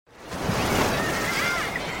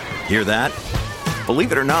Hear that?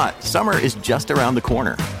 Believe it or not, summer is just around the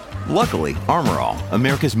corner. Luckily, Armor All,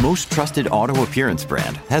 America's most trusted auto appearance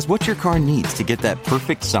brand, has what your car needs to get that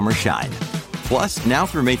perfect summer shine. Plus, now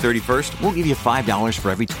through May 31st, we'll give you $5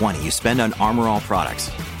 for every $20 you spend on Armor All products.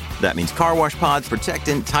 That means car wash pods,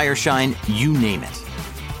 protectant, tire shine, you name it.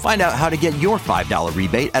 Find out how to get your $5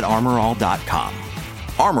 rebate at armorall.com.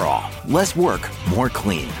 Armor All, less work, more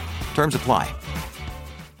clean. Terms apply.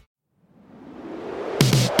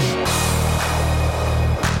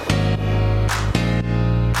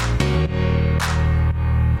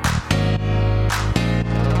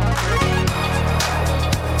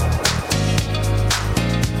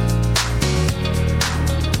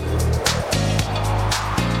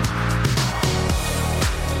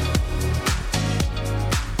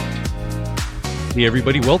 Hey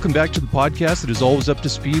everybody, welcome back to the podcast that is always up to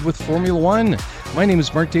speed with Formula One. My name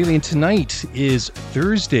is Mark Daly and tonight is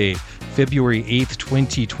Thursday, February 8th,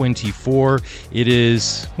 2024. It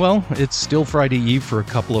is, well, it's still Friday Eve for a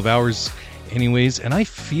couple of hours anyways, and I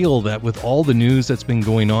feel that with all the news that's been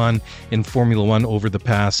going on in Formula One over the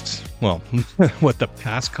past, well, the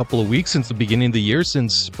past couple of weeks since the beginning of the year,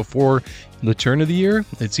 since before the turn of the year,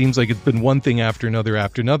 it seems like it's been one thing after another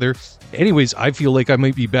after another. Anyways, I feel like I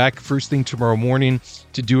might be back first thing tomorrow morning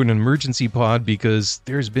to do an emergency pod because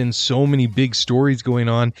there's been so many big stories going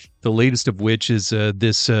on. The latest of which is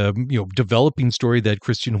this developing story that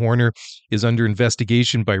Christian Horner is under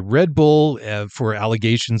investigation by Red Bull for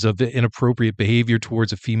allegations of inappropriate behavior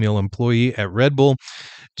towards a female employee at Red Bull.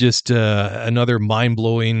 Just another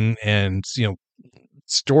mind-blowing and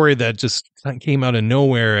story that just came out of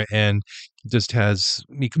nowhere and just has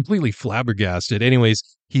me completely flabbergasted. Anyways,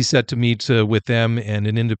 he's set to meet with them and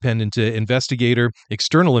an independent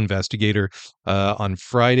external investigator on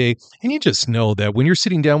Friday. And you just know that when you're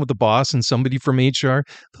sitting down with the boss and somebody from HR,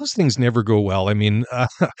 those things never go well. I mean,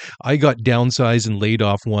 I got downsized and laid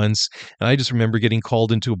off once, and I just remember getting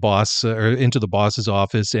called into into the boss's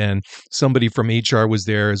office, and somebody from HR was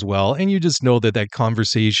there as well. And you just know that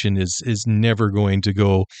conversation is never going to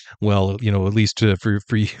go well, at least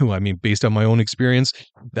for you. I mean, based on my own experience,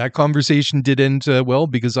 that conversation did end well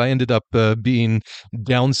because I ended up being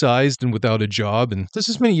downsized and without a job. And this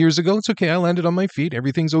is many years ago. It's okay. I landed on my feet.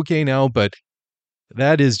 Everything's okay now. But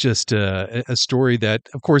that is just a story that,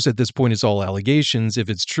 of course, at this point is all allegations. If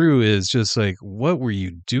it's true, is just like, what were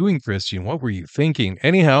you doing, Christian? What were you thinking?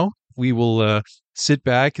 Anyhow, we will sit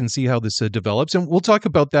back and see how this develops. And we'll talk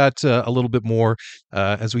about that a little bit more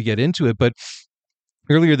as we get into it. But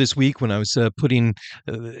earlier this week, when I was putting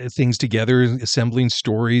things together, assembling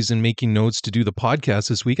stories and making notes to do the podcast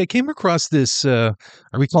this week, I came across this, are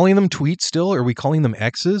we calling them tweets still? Are we calling them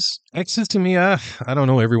X's? X's to me, I don't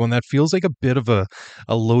know, everyone. That feels like a bit of a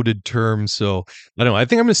loaded term. So I don't know. I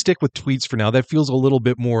think I'm going to stick with tweets for now. That feels a little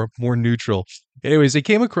bit more neutral. Anyways, I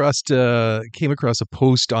came across a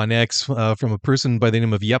post on X from a person by the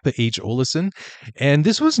name of Jeppe H. Olesen, and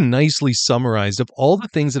this was nicely summarized of all the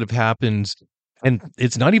things that have happened. And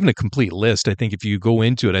it's not even a complete list. I think if you go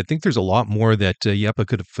into it, I think there's a lot more that Jeppe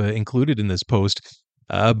could have included in this post.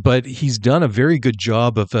 But he's done a very good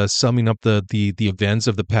job of summing up the events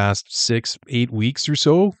of the past 6-8 weeks or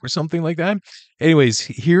so, or something like that. Anyways,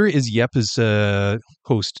 here is Jeppe's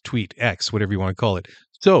post, tweet, X, whatever you want to call it.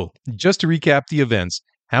 So, just to recap the events,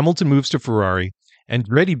 Hamilton moves to Ferrari,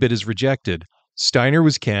 Andretti bid is rejected. Steiner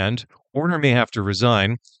was canned. Horner may have to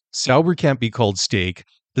resign. Sauber can't be called stake.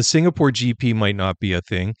 The Singapore GP might not be a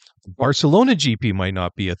thing. Barcelona GP might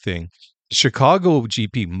not be a thing. Chicago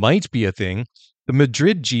GP might be a thing. The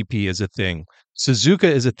Madrid GP is a thing. Suzuka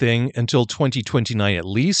is a thing until 2029 at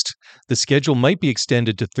least. The schedule might be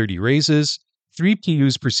extended to 30 races. 3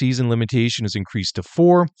 PUs per season limitation is increased to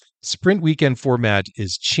 4. Sprint weekend format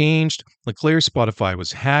is changed. Leclerc's Spotify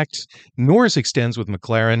was hacked. Norris extends with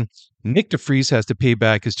McLaren. Nick de Vries has to pay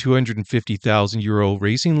back his €250,000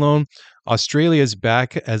 racing loan. Australia is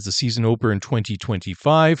back as the season opener in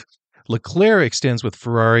 2025. Leclerc extends with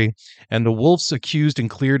Ferrari. And the Wolves accused and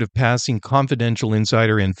cleared of passing confidential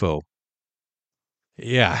insider info.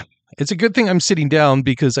 Yeah, it's a good thing I'm sitting down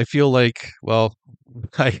because I feel like, well,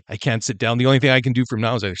 I can't sit down. The only thing I can do from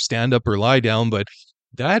now is either stand up or lie down. But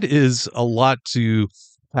that is a lot to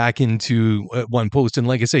pack into one post. And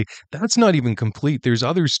like I say, that's not even complete. There's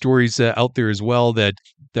other stories out there as well that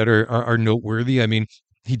are noteworthy. I mean,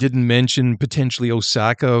 He didn't mention potentially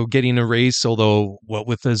Osaka getting a race, although what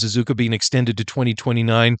with Suzuka being extended to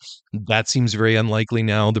 2029, that seems very unlikely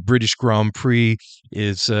now. The British Grand Prix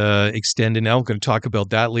is extended now. I'm going to talk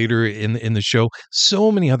about that later in the show.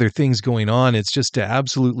 So many other things going on. It's just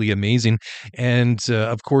absolutely amazing. And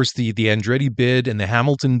of course, the Andretti bid and the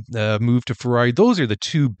Hamilton move to Ferrari. Those are the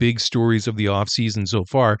two big stories of the offseason so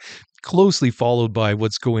far. Closely followed by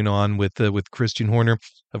what's going on with Christian Horner.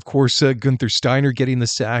 Of course, Gunther Steiner getting the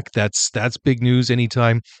sack. That's big news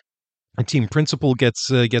anytime a team principal gets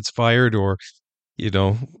fired or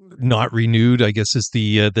not renewed, I guess is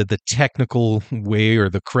the technical way or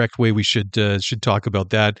the correct way we should talk about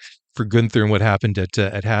that for Gunther and what happened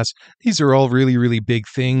at Haas. These are all really, really big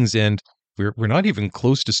things, and we're not even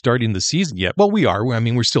close to starting the season yet. Well, we are. I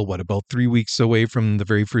mean, we're still about 3 weeks away from the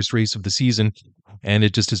very first race of the season, and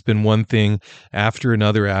it just has been one thing after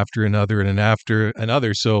another, and after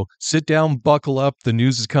another. So sit down, buckle up. The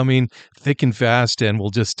news is coming thick and fast, and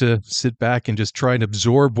we'll just sit back and just try and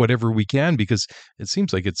absorb whatever we can, because it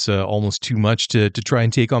seems like it's almost too much to try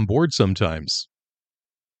and take on board sometimes.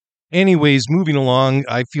 Anyways, moving along,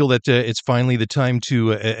 I feel that it's finally the time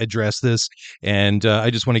to address this, and I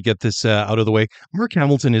just want to get this out of the way. Mark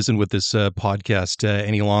Hamilton isn't with this podcast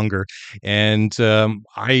any longer, and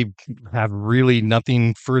I have really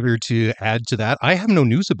nothing further to add to that. I have no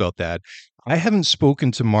news about that. I haven't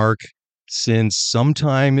spoken to Mark since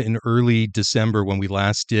sometime in early December when we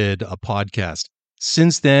last did a podcast.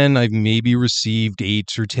 Since then, I've maybe received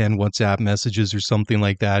 8 or 10 WhatsApp messages or something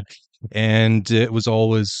like that. And it was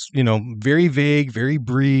always, very vague, very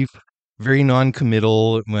brief, very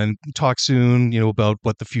non-committal. When talk soon, about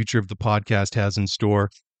what the future of the podcast has in store.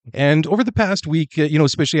 And over the past week,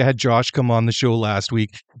 especially I had Josh come on the show last week,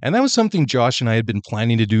 and that was something Josh and I had been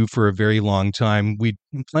planning to do for a very long time. We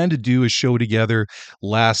planned to do a show together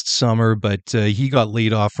last summer, but he got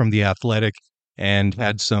laid off from The Athletic and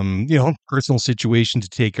had some, personal situation to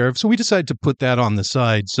take care of. So we decided to put that on the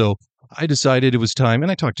side. So I decided it was time,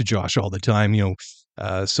 and I talk to Josh all the time,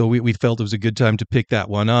 so we felt it was a good time to pick that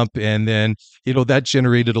one up. And then, that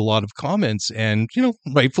generated a lot of comments, and,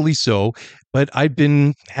 rightfully so. But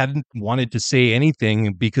hadn't wanted to say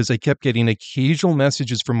anything because I kept getting occasional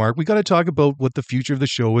messages from Mark. We got to talk about what the future of the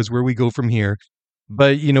show is, where we go from here.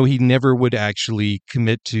 But, he never would actually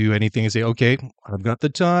commit to anything and say, okay, I've got the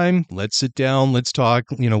time. Let's sit down. Let's talk,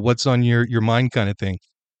 what's on your mind kind of thing.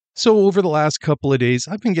 So over the last couple of days,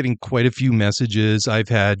 I've been getting quite a few messages. I've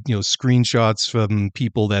had, screenshots from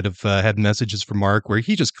people that have had messages from Mark where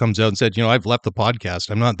he just comes out and said, I've left the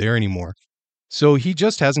podcast. I'm not there anymore. So he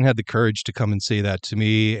just hasn't had the courage to come and say that to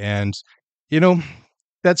me. And,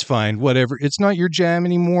 that's fine. Whatever. It's not your jam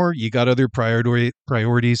anymore. You got other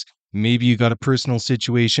priorities. Maybe you got a personal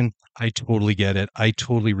situation. I totally get it. I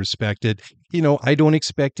totally respect it. I don't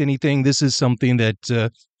expect anything. This is something that,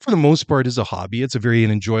 for the most part, is a hobby. It's a very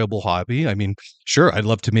enjoyable hobby. I mean, sure, I'd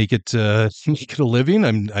love to make it make it a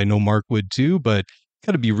living. I know Mark would too, but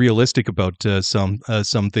got to be realistic about some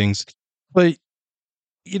things. But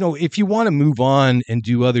if you want to move on and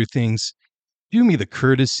do other things, do me the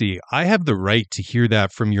courtesy. I have the right to hear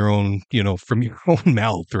that from your own, from your own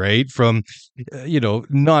mouth, right? From,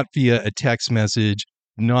 not via a text message,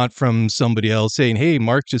 not from somebody else saying, hey,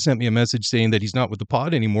 Mark just sent me a message saying that he's not with the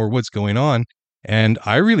pod anymore. What's going on? And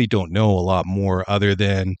I really don't know a lot more other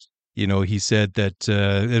than, he said that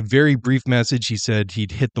a very brief message. He said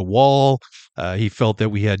he'd hit the wall. He felt that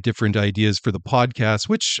we had different ideas for the podcast,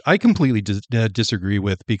 which I completely disagree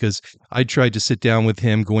with, because I tried to sit down with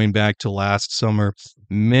him going back to last summer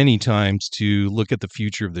many times to look at the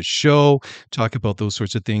future of the show, talk about those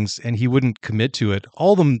sorts of things, and he wouldn't commit to it.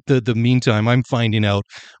 All the meantime, I'm finding out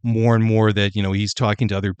more and more that, he's talking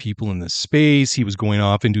to other people in the space. He was going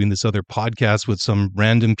off and doing this other podcast with some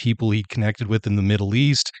random people he'd connected with in the Middle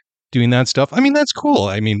East, doing that stuff. I mean, that's cool.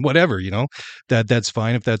 I mean, whatever, that's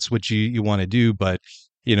fine if that's what you want to do. But,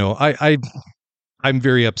 I'm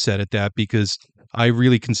very upset at that, because I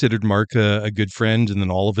really considered Mark a good friend. And then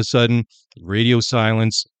all of a sudden, radio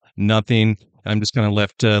silence, nothing. I'm just kind of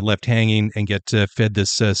left hanging and get fed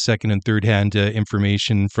this second and third hand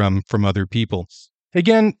information from other people.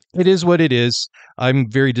 Again, it is what it is. I'm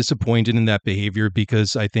very disappointed in that behavior,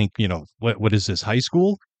 because I think, what is this, high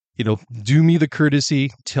school? Do me the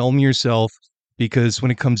courtesy, tell me yourself, because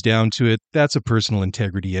when it comes down to it, that's a personal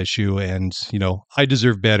integrity issue. And, I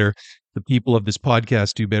deserve better. The people of this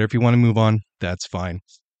podcast do better. If you want to move on, that's fine.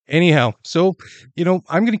 Anyhow, so,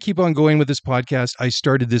 I'm going to keep on going with this podcast. I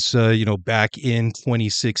started this, back in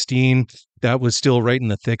 2016. that was still right in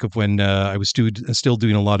the thick of when I was still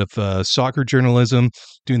doing a lot of soccer journalism,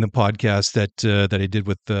 doing the podcast that I did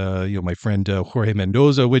with my friend Jorge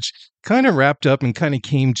Mendoza, which kind of wrapped up and kind of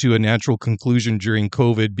came to a natural conclusion during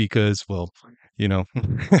COVID because, well, you know,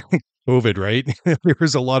 COVID, right? There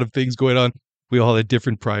was a lot of things going on. We all had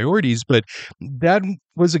different priorities, but that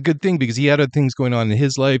was a good thing because he had other things going on in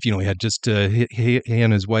his life. You know, he had just he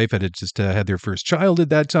and his wife had just had their first child at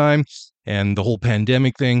that time, and the whole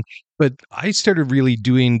pandemic thing. But I started really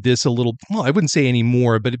doing this a little, well, I wouldn't say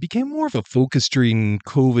anymore, but it became more of a focus during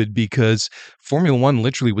COVID because Formula One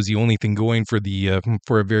literally was the only thing going for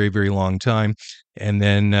a very, very long time. And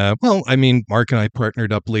then, well, I mean, Mark and I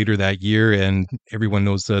partnered up later that year, and everyone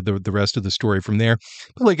knows the rest of the story from there.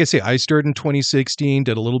 But like I say, I started in 2016,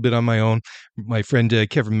 did a little bit on my own. My friend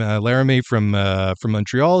Kevin Laramie from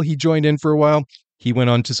Montreal, he joined in for a while. He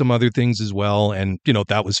went on to some other things as well, and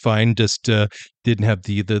that was fine. Just didn't have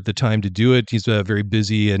the time to do it. He's very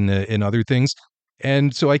busy in other things,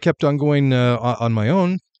 and so I kept on going on my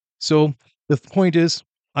own. So the point is,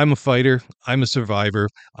 I'm a fighter. I'm a survivor.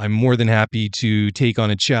 I'm more than happy to take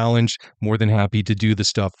on a challenge. More than happy to do the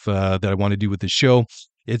stuff that I want to do with the show.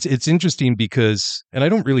 It's interesting because, and I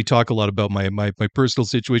don't really talk a lot about my personal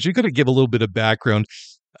situation. You got to give a little bit of background.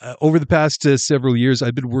 Over the past several years,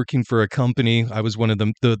 I've been working for a company. I was one of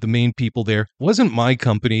the main people there. It wasn't my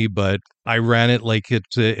company, but I ran it like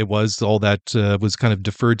it was. All that was kind of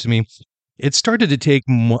deferred to me. It started to take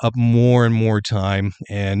up more and more time,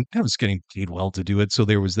 and I was getting paid well to do it. So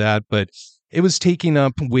there was that, but it was taking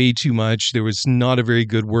up way too much. There was not a very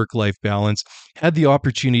good work-life balance. Had the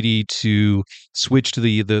opportunity to switch to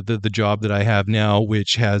the job that I have now,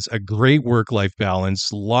 which has a great work-life balance,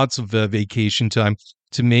 lots of vacation time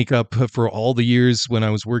to make up for all the years when I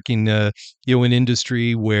was working, in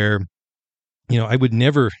industry where I would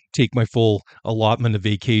never take my full allotment of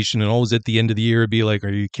vacation, and always at the end of the year, it'd be like, "Are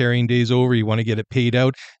you carrying days over? You want to get it paid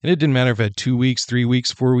out?" And it didn't matter if I had 2 weeks, 3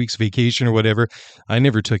 weeks, 4 weeks vacation or whatever. I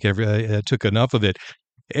never took enough of it.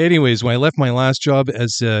 Anyways, when I left my last job,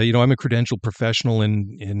 as I'm a credentialed professional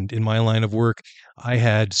in my line of work. I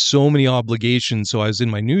had so many obligations. So I was in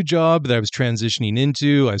my new job that I was transitioning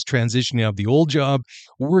into. I was transitioning out of the old job,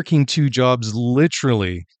 working two jobs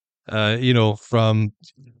literally. From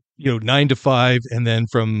 9 to 5, and then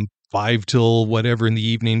from 5 till whatever in the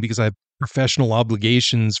evening, because I have professional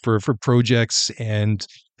obligations for projects and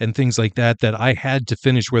things like that I had to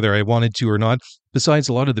finish whether I wanted to or not. Besides,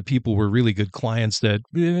 a lot of the people were really good clients that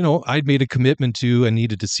I'd made a commitment to and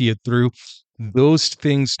needed to see it through. Those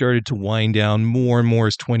things started to wind down more and more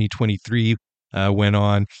as 2023 went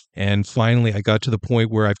on, and finally I got to the point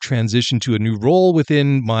where I've transitioned to a new role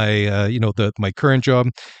within my my current job,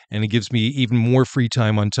 and it gives me even more free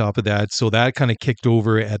time on top of that. So that kind of kicked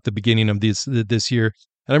over at the beginning of this year,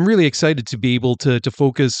 and I'm really excited to be able to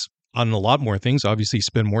focus on a lot more things. Obviously,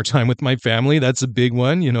 spend more time with my family. That's a big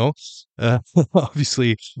one,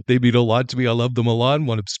 obviously, they mean a lot to me. I love them a lot and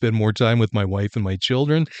want to spend more time with my wife and my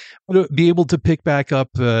children. But be able to pick back up,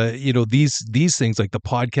 these things like the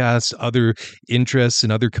podcast, other interests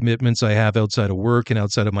and other commitments I have outside of work and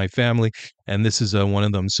outside of my family. And this is one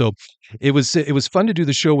of them. So it was fun to do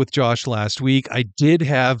the show with Josh last week. I did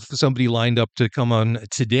have somebody lined up to come on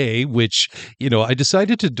today, which, I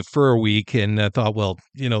decided to defer a week and thought, well,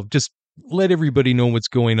 just let everybody know what's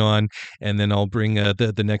going on, and then I'll bring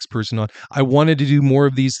the next person on. I wanted to do more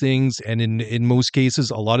of these things, and in most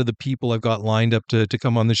cases, a lot of the people I've got lined up to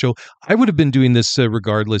come on the show, I would have been doing this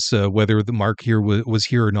regardless whether the Mark here was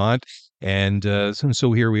here or not. And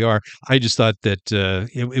so here we are. I just thought that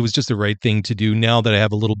it was just the right thing to do now that I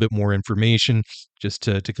have a little bit more information, just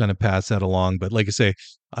to kind of pass that along. But like I say,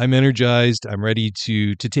 I'm energized. I'm ready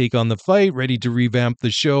to take on the fight, ready to revamp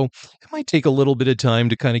the show. It might take a little bit of time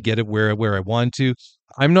to kind of get it where I want to.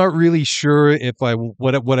 I'm not really sure if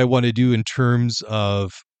what I want to do in terms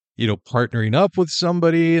of, partnering up with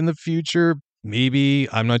somebody in the future. Maybe,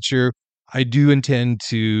 I'm not sure. I do intend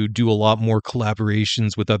to do a lot more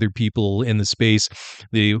collaborations with other people in the space.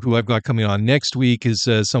 Who I've got coming on next week is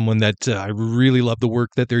someone that I really love the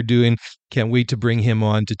work that they're doing. Can't wait to bring him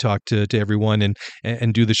on to talk to everyone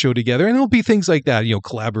and do the show together. And it'll be things like that,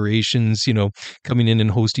 collaborations, coming in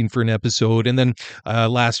and hosting for an episode. And then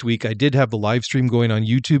last week I did have the live stream going on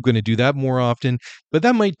YouTube, going to do that more often. But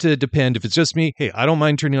that might depend. If it's just me, hey, I don't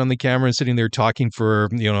mind turning on the camera and sitting there talking for,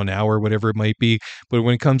 an hour, whatever it might be. But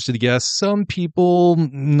when it comes to the guests, some people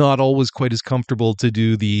not always quite as comfortable to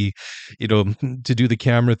do the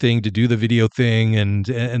camera thing, to do the video thing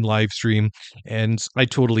and live stream. And I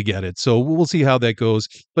totally get it. So we'll see how that goes.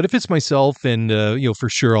 But if it's myself, and for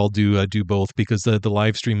sure I'll do both, because the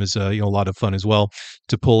live stream is a lot of fun as well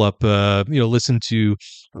to pull up. Listen to.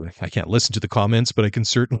 I can't listen to the comments, but I can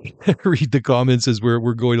certainly read the comments as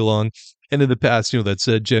we're going along. And in the past, that's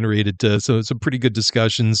generated some pretty good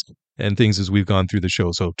discussions and things as we've gone through the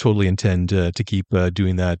show. So totally intend to keep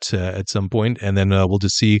doing that at some point, and then we'll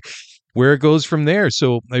just see where it goes from there.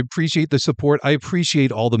 So I appreciate the support. I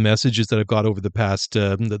appreciate all the messages that I've got over the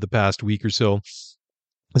past week or so,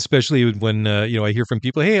 especially when I hear from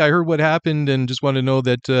people, hey, I heard what happened and just want to know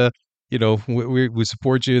that we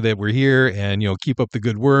support you, that we're here, and keep up the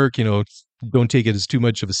good work. Don't take it as too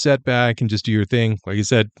much of a setback and just do your thing. Like I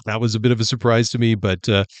said, that was a bit of a surprise to me, but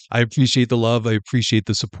I appreciate the love, I appreciate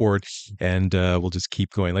the support, and we'll just keep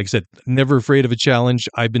going. Like I said, never afraid of a challenge.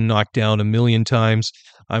 I've been knocked down a million times.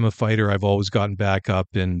 I'm a fighter. I've always gotten back up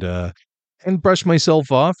and brush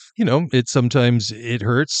myself off. Sometimes it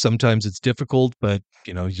hurts, sometimes it's difficult, but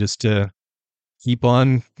you just keep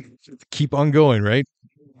on going, right?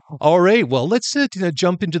 All right. Well, let's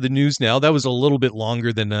jump into the news now. That was a little bit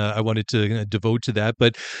longer than I wanted to devote to that,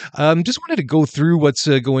 but just wanted to go through what's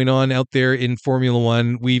going on out there in Formula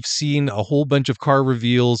One. We've seen a whole bunch of car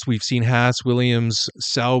reveals. We've seen Haas, Williams,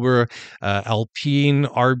 Sauber, Alpine,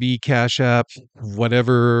 RB, Cash App,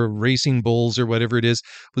 whatever, Racing Bulls or whatever it is,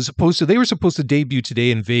 they were supposed to debut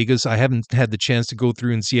today in Vegas. I haven't had the chance to go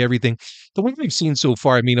through and see everything. The one I've seen so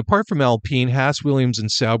far, I mean, apart from Alpine, Haas, Williams,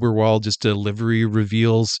 and Sauber were all just livery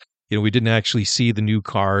reveals. We didn't actually see the new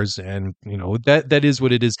cars, and that is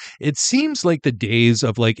what it is. It seems like the days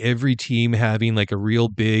of like every team having like a real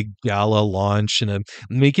big gala launch and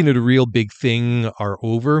making it a real big thing are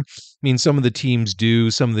over. I mean, some of the teams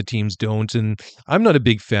do, some of the teams don't, and I'm not a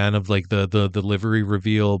big fan of like the livery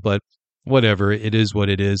reveal, but whatever, it is what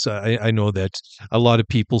it is. I know that a lot of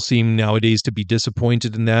people seem nowadays to be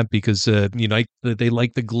disappointed in that because they like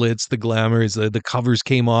the glitz, the glamours, the covers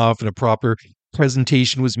came off and a proper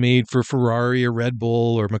presentation was made for Ferrari or Red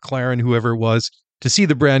Bull or McLaren, whoever it was, to see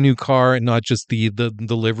the brand new car and not just the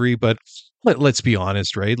livery. But let's be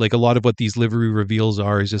honest, right? Like a lot of what these livery reveals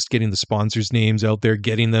are is just getting the sponsors' names out there,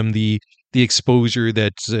 getting them the exposure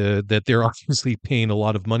that they're obviously paying a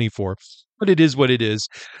lot of money for. But it is what it is.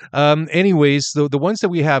 Anyways, the ones that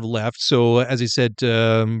we have left. So as I said,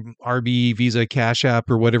 RB, Visa, Cash App,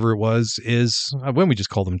 or whatever it was, is when we just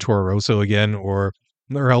call them Toro Rosso again, or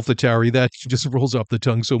AlphaTauri, that just rolls off the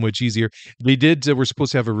tongue so much easier. We're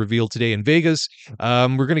supposed to have a reveal today in Vegas.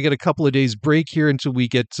 We're going to get a couple of days break here until we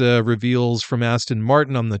get reveals from Aston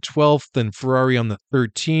Martin on the 12th and Ferrari on the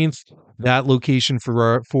 13th. That location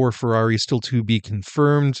for Ferrari is still to be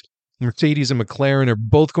confirmed. Mercedes and McLaren are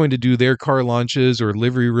both going to do their car launches or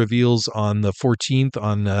livery reveals on the 14th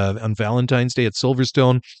on Valentine's Day at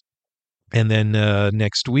Silverstone. And then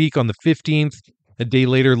next week on the 15th, a day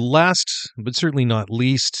later, last but certainly not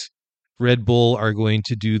least, Red Bull are going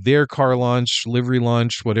to do their car launch, livery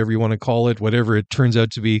launch, whatever you want to call it, whatever it turns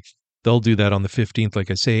out to be. They'll do that on the 15th,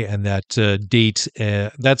 like I say, and that date,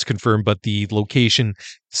 that's confirmed, but the location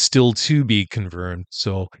still to be confirmed.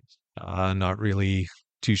 So not really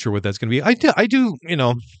too sure what that's going to be. I do,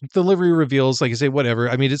 the livery reveals, like I say, whatever.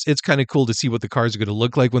 I mean, it's kind of cool to see what the cars are going to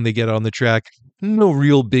look like when they get on the track. No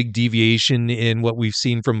real big deviation in what we've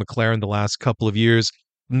seen from McLaren the last couple of years.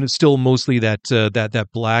 Still mostly that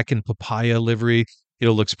black and papaya livery.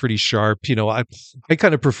 Looks pretty sharp. I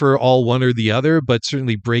kind of prefer all one or the other, but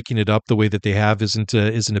certainly breaking it up the way that they have isn't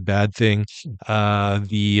a bad thing.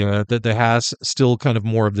 The Haas still kind of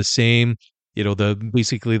more of the same.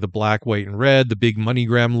 Basically the black, white, and red, the big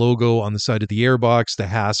MoneyGram logo on the side of the airbox, the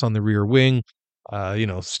Haas on the rear wing.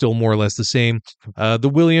 Still more or less the same.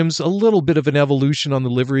 The Williams, a little bit of an evolution on the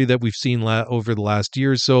livery that we've seen over the last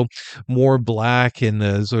year or so. More black and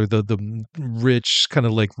the rich kind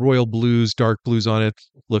of like royal blues, dark blues on it.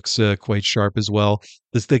 Looks quite sharp as well.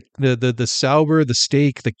 The Sauber, the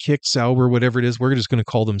steak, the kick Sauber, whatever it is, we're just going to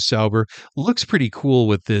call them Sauber. Looks pretty cool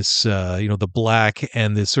with this, the black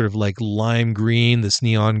and this sort of like lime green, this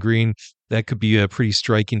neon green. That could be pretty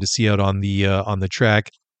striking to see out on the track.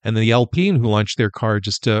 And then the Alpine, who launched their car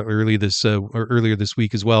just earlier this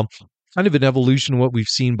week as well. Kind of an evolution of what we've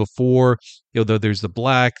seen before. There's the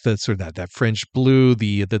black, that's sort of that French blue,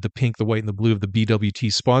 the pink, the white, and the blue of the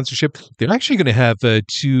BWT sponsorship. They're actually going to have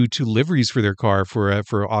two liveries for their car for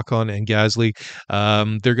Ocon and Gasly.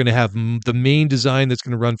 They're going to have the main design that's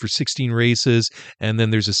going to run for 16 races, and then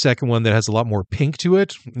there's a second one that has a lot more pink to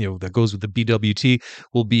it. That goes with the BWT.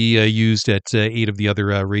 Will be used at 8 of the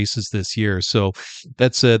other races this year. So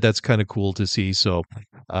that's kind of cool to see. So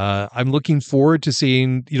I'm looking forward to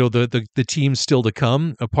seeing the teams still to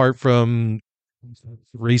come, apart from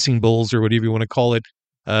racing bulls or whatever you want to call it.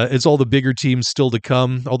 It's all the bigger teams still to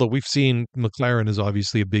come. Although we've seen McLaren is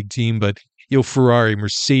obviously a big team, but Ferrari,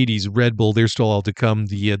 Mercedes, Red Bull, they're still all to come.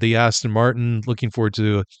 The Aston Martin, looking forward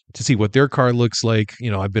to see what their car looks like.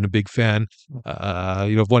 I've been a big fan.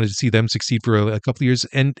 I've wanted to see them succeed for a couple of years,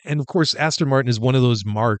 and of course, Aston Martin is one of those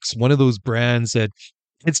marks, one of those brands that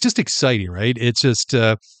it's just exciting, right? It's just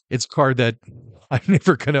it's a car that I'm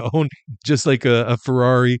never going to own, just like a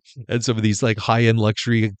Ferrari and some of these like high end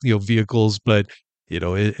luxury vehicles, but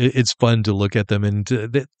it's fun to look at them. And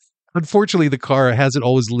unfortunately, the car hasn't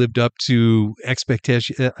always lived up to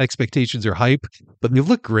expectations or hype, but they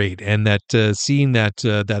look great. And that seeing that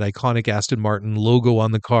iconic Aston Martin logo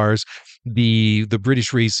on the cars, the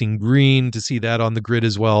British Racing green, to see that on the grid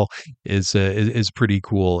as well is pretty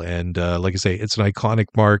cool. And like I say, it's an iconic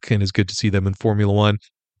mark, and it's good to see them in Formula One.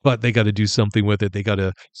 But they got to do something with it. They got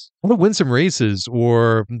to win some races,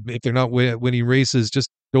 or if they're not winning races, just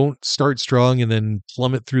don't start strong and then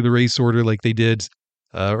plummet through the race order like they did,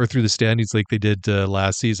 or through the standings like they did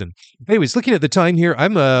last season. Anyways, looking at the time here, I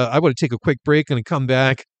want to take a quick break and come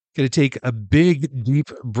back. Going to take a big, deep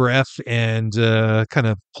breath and kind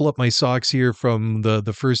of pull up my socks here from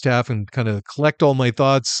the first half and kind of collect all my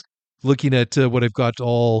thoughts, looking at what I've got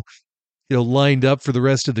all lined up for the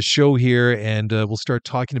rest of the show here, and we'll start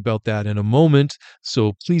talking about that in a moment.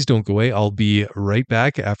 So please don't go away. I'll be right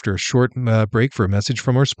back after a short break for a message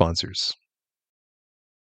from our sponsors.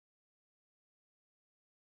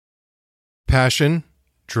 Passion,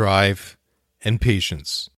 drive, and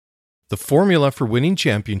patience. The formula for winning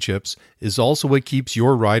championships is also what keeps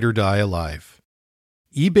your ride or die alive.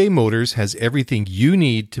 eBay Motors has everything you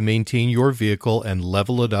need to maintain your vehicle and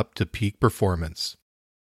level it up to peak performance.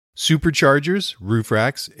 Superchargers, roof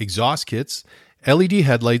racks, exhaust kits, LED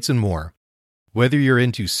headlights, and more. Whether you're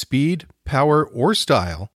into speed, power, or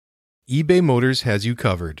style, eBay Motors has you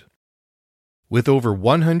covered. With over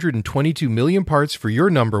 122 million parts for your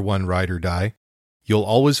number one ride or die, you'll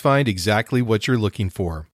always find exactly what you're looking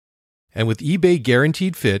for. And with eBay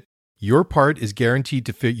Guaranteed Fit, your part is guaranteed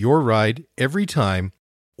to fit your ride every time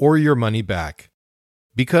or your money back.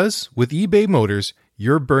 Because with eBay Motors,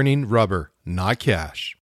 you're burning rubber, not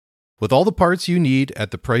cash. With all the parts you need at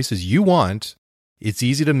the prices you want, it's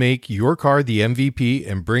easy to make your car the MVP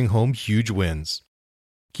and bring home huge wins.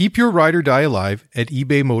 Keep your ride or die alive at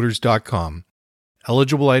ebaymotors.com.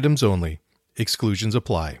 Eligible items only. Exclusions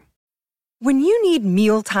apply. When you need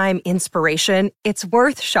mealtime inspiration, it's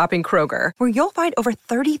worth shopping Kroger, where you'll find over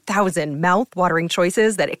 30,000 mouth-watering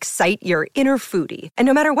choices that excite your inner foodie. And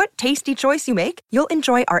no matter what tasty choice you make, you'll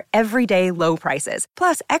enjoy our everyday low prices,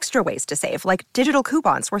 plus extra ways to save, like digital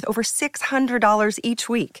coupons worth over $600 each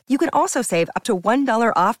week. You can also save up to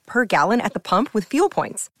 $1 off per gallon at the pump with fuel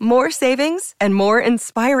points. More savings and more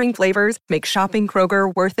inspiring flavors make shopping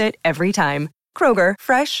Kroger worth it every time. Kroger,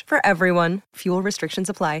 fresh for everyone. Fuel restrictions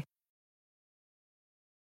apply.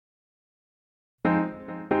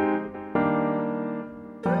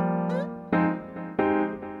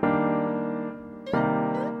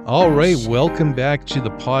 All right, welcome back to the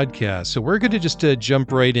podcast. So we're going to just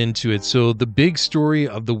jump right into it. So the big story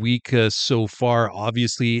of the week so far,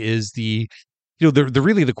 obviously, is the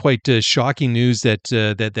quite shocking news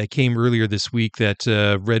that came earlier this week,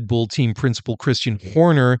 that Red Bull team principal Christian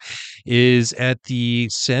Horner is at the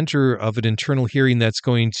center of an internal hearing that's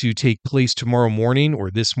going to take place tomorrow morning,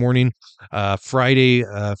 or this morning, Friday,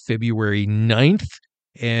 February 9th.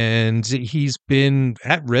 And he's been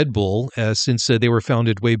at Red Bull since they were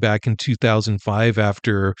founded way back in 2005,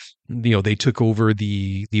 after they took over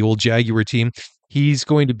the old Jaguar team. He's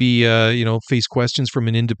going to be face questions from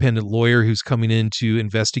an independent lawyer who's coming in to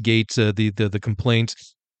investigate the complaint.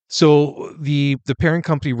 So the parent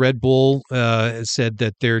company Red Bull said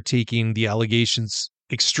that they're taking the allegations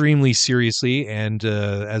extremely seriously, and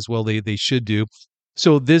as well they should do.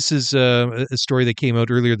 So this is a story that came out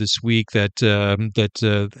earlier this week that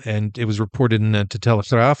and it was reported in De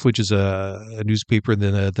Telegraaf, which is a newspaper in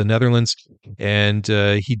the Netherlands, and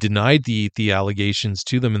he denied the allegations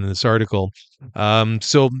to them in this article.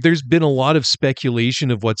 So there's been a lot of speculation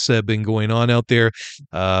of what's been going on out there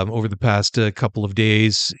over the past couple of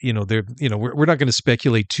days. We're not going to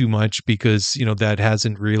speculate too much, because that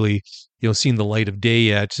hasn't really seen the light of day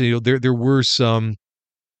yet. There were some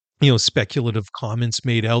speculative comments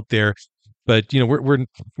made out there, but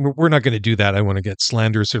we're not going to do that. I want to get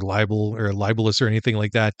slanderous or libelous or anything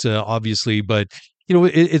like that, obviously, but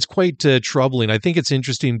it's quite troubling. I think it's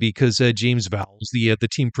interesting because James Vowles, the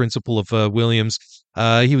team principal of Williams,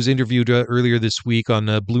 he was interviewed earlier this week on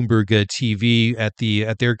Bloomberg TV at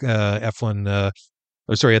their F1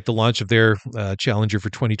 at the launch of their Challenger for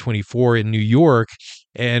 2024 in New York.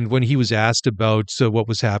 And when he was asked about what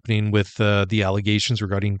was happening with the allegations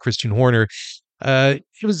regarding Christian Horner, it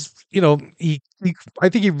was, I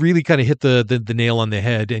think he really kind of hit the nail on the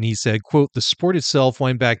head. And he said, quote, "The sport itself,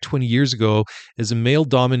 wind back 20 years ago, is a male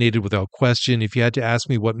dominated without question. If you had to ask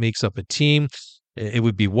me what makes up a team, it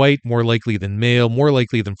would be white, more likely than male, more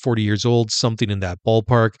likely than 40 years old, something in that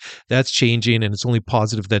ballpark. That's changing, and it's only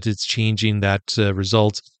positive that it's changing that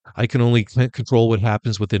result. I can only control what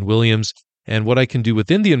happens within Williams. And what I can do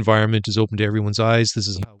within the environment is open to everyone's eyes. This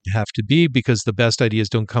is how we have to be, because the best ideas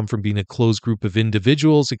don't come from being a closed group of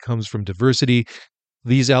individuals. It comes from diversity.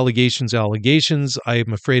 These allegations, I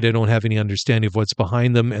am afraid I don't have any understanding of what's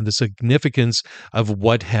behind them and the significance of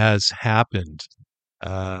what has happened."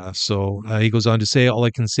 He goes on to say, "All I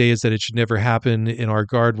can say is that it should never happen. In our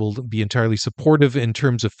guard, we'll be entirely supportive in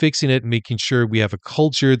terms of fixing it, making sure we have a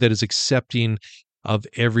culture that is accepting of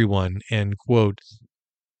everyone," end quote.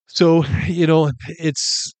 So,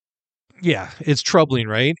 it's, yeah, it's troubling,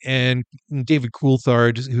 right? And David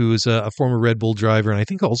Coulthard, who is a former Red Bull driver, and I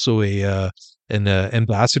think also an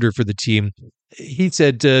ambassador for the team, he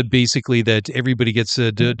said basically that everybody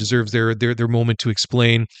deserves their moment to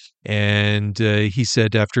explain. And he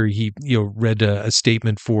said, after he read a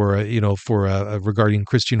statement for regarding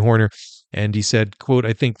Christian Horner, and he said, quote,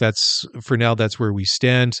 "I think that's where we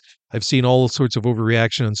stand. I've seen all sorts of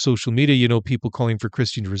overreaction on social media, people calling for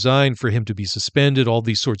Christian to resign, for him to be suspended, all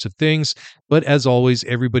these sorts of things. But as always,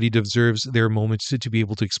 everybody deserves their moments to be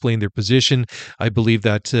able to explain their position. I believe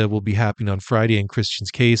that will be happening on Friday in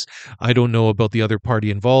Christian's case. I don't know about the other party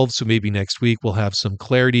involved, so maybe next week we'll have some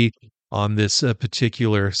clarity on this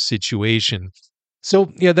particular situation."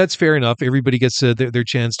 So, yeah, that's fair enough. Everybody gets their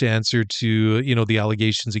chance to answer to, the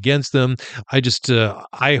allegations against them.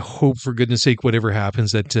 I hope, for goodness sake, whatever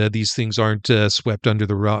happens, that these things aren't swept under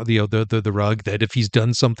the rug, the rug, that if he's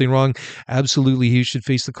done something wrong, absolutely he should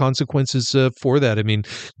face the consequences for that. I mean,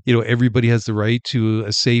 everybody has the right to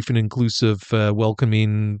a safe and inclusive,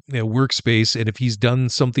 welcoming workspace. And if he's done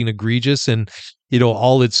something egregious, and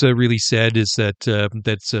all it's really said is that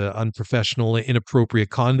that's unprofessional,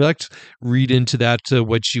 inappropriate conduct. Read into that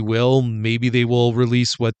what you will. Maybe they will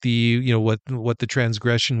release what the what the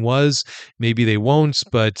transgression was. Maybe they won't.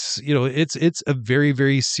 But it's a very,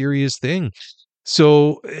 very serious thing.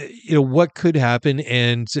 So what could happen,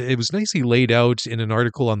 and it was nicely laid out in an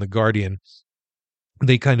article on The Guardian.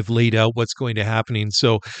 They kind of laid out what's going to happening.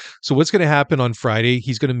 So what's going to happen on Friday?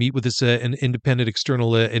 He's going to meet with an independent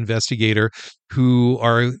external investigator who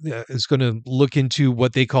is going to look into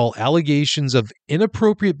what they call allegations of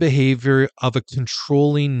inappropriate behavior of a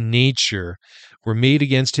controlling nature were made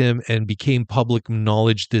against him and became public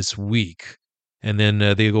knowledge this week. And then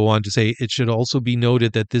they go on to say, it should also be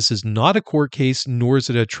noted that this is not a court case, nor is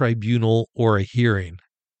it a tribunal or a hearing.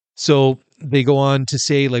 So they go on to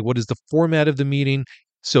say, like, what is the format of the meeting?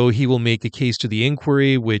 So he will make a case to the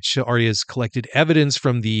inquiry, which already has collected evidence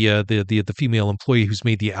from the female employee who's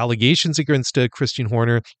made the allegations against Christian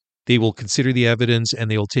Horner. They will consider the evidence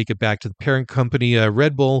and they will take it back to the parent company,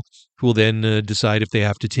 Red Bull, who will then decide if they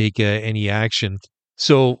have to take any action.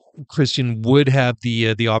 So Christian would have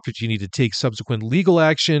the opportunity to take subsequent legal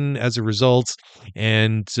action as a result,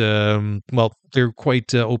 and they're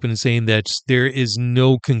quite open in saying that there is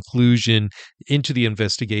no conclusion into the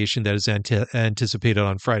investigation that is anticipated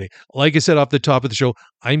on Friday. Like I said off the top of the show,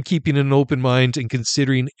 I'm keeping an open mind and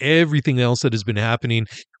considering everything else that has been happening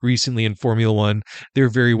recently in Formula One. There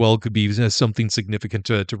very well could be something significant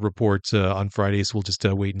to report on Friday, so we'll just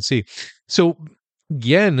wait and see. So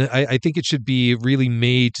again, I think it should be really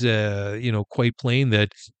made, quite plain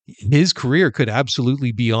that his career could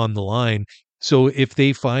absolutely be on the line. So if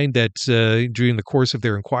they find that during the course of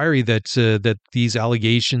their inquiry that these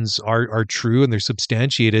allegations are true and they're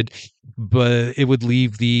substantiated, but it would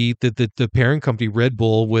leave the parent company Red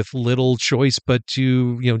Bull with little choice but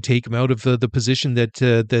to take him out of the position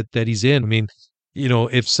that he's in. I mean,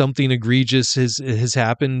 if something egregious has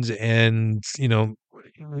happened, and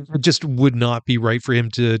it just would not be right for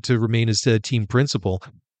him to remain as team principal.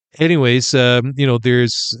 Anyways,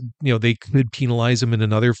 there's, they could penalize him in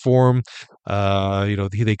another form.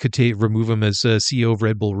 They could remove him as CEO of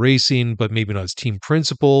Red Bull Racing, but maybe not as team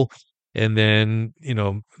principal. And then,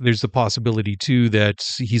 there's the possibility too that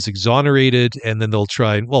he's exonerated, and then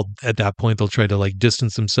at that point they'll try to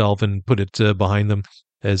distance themselves and put it behind them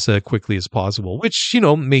as quickly as possible, which,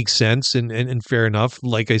 makes sense and fair enough.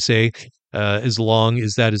 Like I say, as long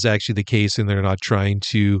as that is actually the case and they're not trying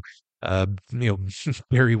to,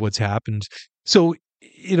 bury what's happened. So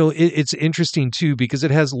it's interesting too, because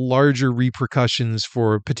it has larger repercussions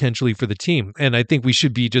for potentially for the team. And I think we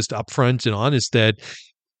should be just upfront and honest that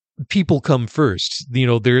people come first.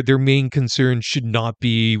 Their main concern should not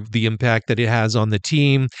be the impact that it has on the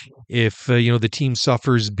team. If the team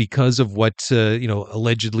suffers because of what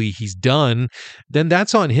allegedly he's done, then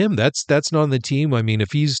that's on him. That's not on the team. I mean,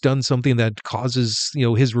 if he's done something that causes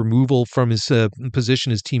his removal from his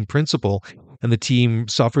position as team principal, and the team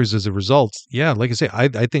suffers as a result, yeah, like I say,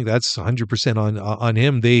 I think that's 100% on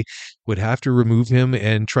him. They would have to remove him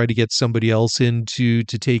and try to get somebody else in to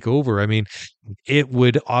take over. I mean, it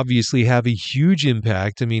would obviously have a huge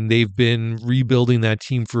impact. I mean, they've been rebuilding that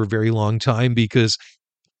team for a very long time, because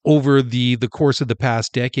over the course of the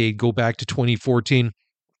past decade, go back to 2014,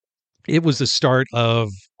 it was the start of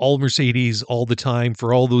all Mercedes all the time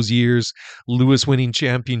for all those years, Lewis winning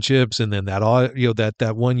championships, and then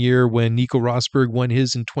that one year when Nico Rosberg won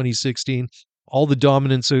his in 2016, all the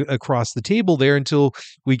dominance across the table there, until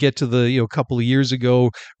we get to the couple of years ago,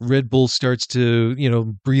 Red Bull starts to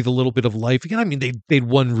breathe a little bit of life again. I mean, they'd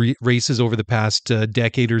won races over the past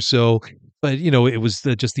decade or so, but it was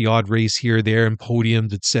just the odd race here or there and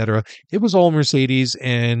podiums, etc. It was all Mercedes,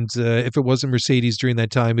 and if it wasn't Mercedes during that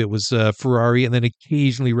time, it was Ferrari, and then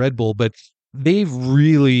occasionally Red Bull. But they've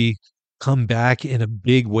really come back in a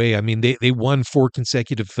big way. I mean, they won 4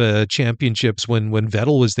 consecutive championships when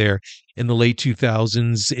Vettel was there in the late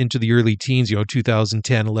 2000s into the early teens,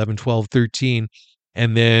 2010, 11, 12, 13.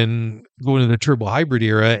 And then going into the turbo hybrid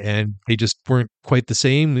era, and they just weren't quite the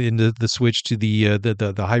same in the switch to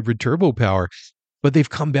the hybrid turbo power. But they've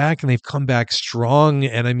come back, and they've come back strong.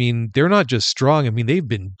 And I mean, they're not just strong. I mean, they've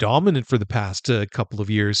been dominant for the past couple of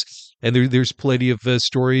years. And there's plenty of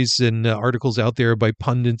stories and articles out there by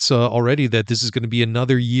pundits already that this is going to be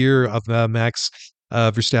another year of Max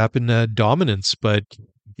Verstappen dominance. But,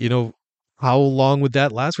 how long would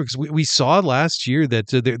that last? Because we saw last year that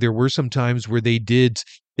there were some times where they did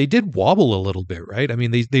wobble a little bit, right? I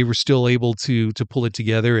mean, they were still able to pull it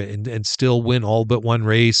together and still win all but one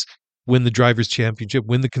race, win the drivers' championship,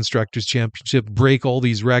 win the constructors' championship, break all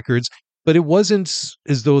these records. But it wasn't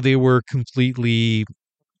as though they were completely,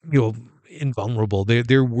 invulnerable.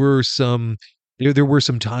 There were some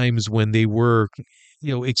times when they were,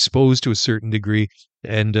 exposed to a certain degree.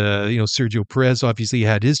 And Sergio Perez obviously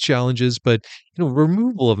had his challenges, but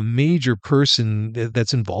removal of a major person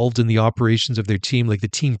that's involved in the operations of their team, like the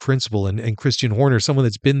team principal and Christian Horner, someone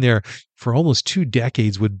that's been there for almost 2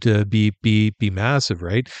 decades, would be massive,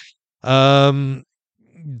 right?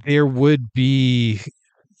 There would be,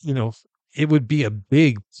 it would be a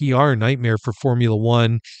big PR nightmare for Formula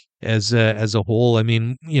One as a whole. I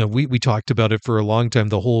mean, we talked about it for a long time.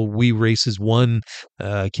 The whole "We Races One"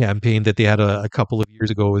 campaign that they had a couple of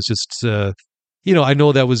years ago was just, I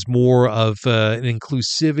know that was more of an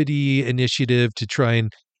inclusivity initiative to try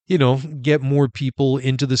and get more people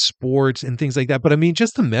into the sport and things like that. But I mean,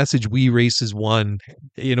 just the message "We Races One,"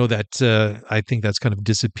 that I think that's kind of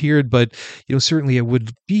disappeared. But certainly it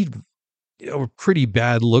would be a pretty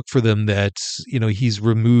bad look for them that he's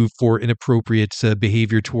removed for inappropriate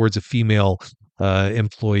behavior towards a female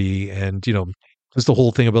employee. And just the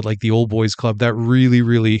whole thing about like the old boys club, that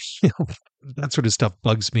really that sort of stuff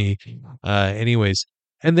bugs me anyways.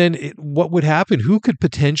 And then what would happen? Who could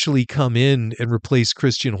potentially come in and replace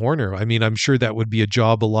Christian Horner? I mean, I'm sure that would be a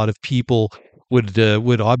job a lot of people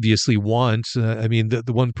would obviously want. I mean,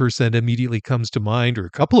 the one person that immediately comes to mind, or a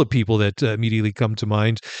couple of people that immediately come to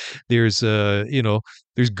mind. There's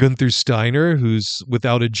there's Gunther Steiner, who's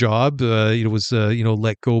without a job. Was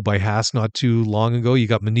let go by Haas not too long ago. You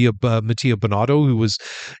got Mattia Binotto, who was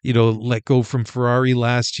let go from Ferrari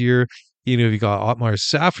last year. You got Otmar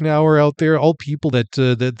Safnauer out there, all people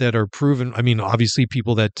that are proven. I mean, obviously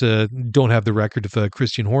people that don't have the record of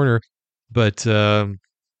Christian Horner, but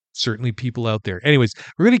certainly people out there. Anyways,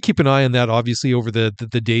 we're going to keep an eye on that, obviously, over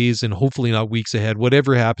the days and hopefully not weeks ahead.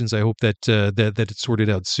 Whatever happens, I hope that it's sorted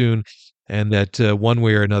out soon, and that one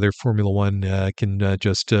way or another, Formula One can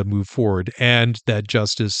just move forward, and that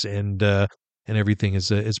justice and everything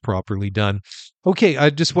is properly done. Okay, I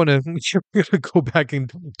just want to go back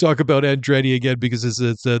and talk about Andretti again, because this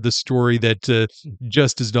is the story that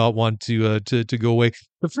just does not want to go away.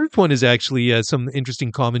 The first one is actually some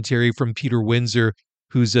interesting commentary from Peter Windsor,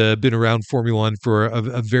 who's been around Formula One for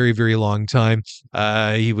a very, very long time.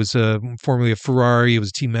 He was formerly a Ferrari. He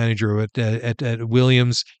was team manager at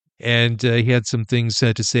Williams. And he had some things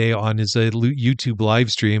to say on his YouTube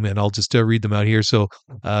live stream, and I'll just read them out here. So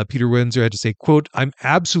Peter Windsor had to say, quote, "I'm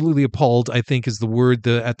absolutely appalled, I think is the word,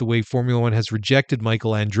 at the way Formula One has rejected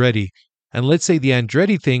Michael Andretti. And let's say the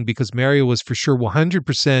Andretti thing, because Mario was for sure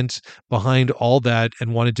 100% behind all that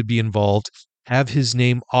and wanted to be involved, have his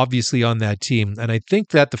name obviously on that team. And I think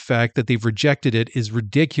that the fact that they've rejected it is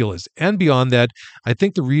ridiculous. And beyond that, I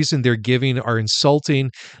think the reason they're giving are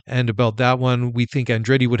insulting. And about that one, we think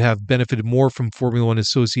Andretti would have benefited more from Formula One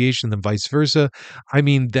association than vice versa. I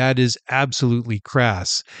mean, that is absolutely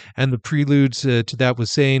crass. And the prelude to that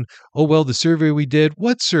was saying, oh, well, the survey we did,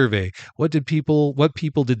 what survey? What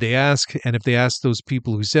people did they ask? And if they asked those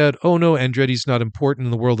people who said, oh no, Andretti's not important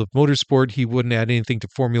in the world of motorsport, he wouldn't add anything to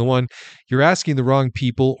Formula One, you're asking the wrong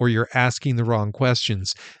people or you're asking the wrong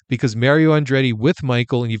questions. Because Mario Andretti with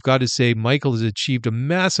Michael, and you've got to say Michael has achieved a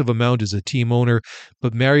massive amount as a team owner,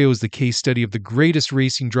 but Mario is the case study of the greatest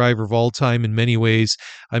racing driver of all time in many ways.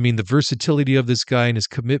 I mean, the versatility of this guy and his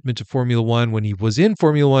commitment to Formula One when he was in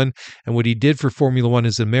Formula One and what he did for Formula One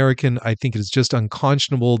as an American, I think it is just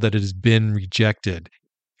unconscionable that it has been rejected.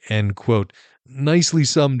 End quote. Nicely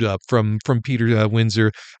summed up from Peter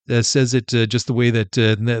Windsor. Says it just the way that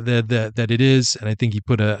it is, and I think he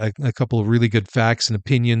put a couple of really good facts and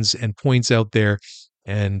opinions and points out there.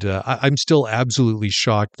 And I'm still absolutely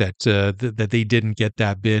shocked that that they didn't get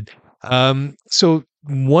that bid. So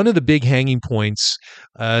one of the big hanging points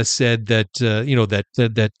said that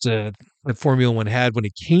that Formula One had when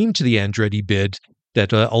it came to the Andretti bid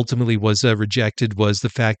that ultimately was rejected was the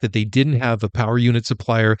fact that they didn't have a power unit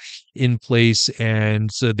supplier in place, and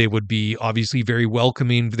so they would be obviously very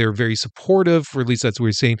welcoming. They're very supportive, or at least that's what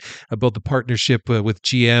we're saying about the partnership with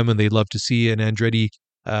GM, and they'd love to see an Andretti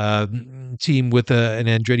team with an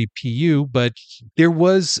Andretti PU, but there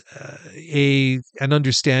was an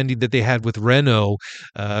understanding that they had with Renault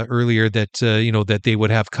earlier that that they would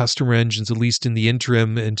have customer engines at least in the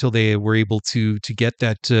interim until they were able to get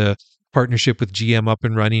that partnership with GM up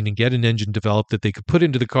and running and get an engine developed that they could put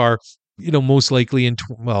into the car, most likely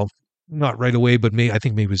well, not right away, but I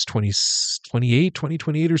think maybe it was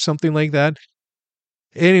 2028 or something like that.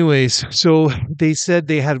 Anyways, so they said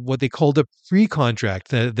they had what they called a pre-contract.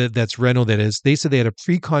 That's Renault. That is, they said they had a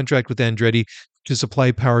pre-contract with Andretti to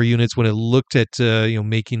supply power units when it looked at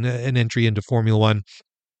making an entry into Formula One.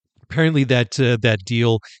 Apparently, that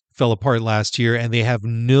deal fell apart last year, and they have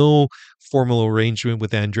no formal arrangement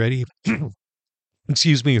with Andretti.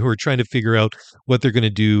 Excuse me, who are trying to figure out what they're going to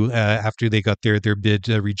do after they got their bid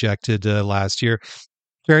rejected last year.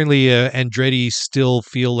 Apparently, Andretti still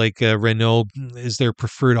feel like Renault is their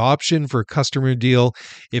preferred option for a customer deal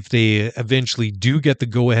if they eventually do get the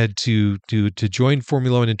go-ahead to join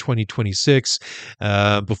Formula One in 2026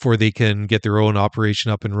 before they can get their own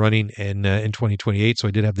operation up and running in 2028. So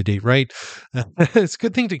I did have the date right. It's a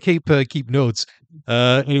good thing to keep notes.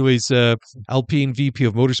 Anyways, Alpine VP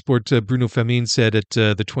of Motorsport Bruno Famine said at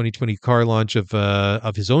the 2020 car launch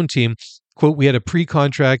of his own team, quote, "We had a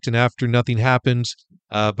pre-contract and after nothing happened,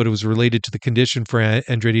 but it was related to the condition for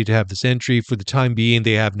Andretti to have this entry. For the time being,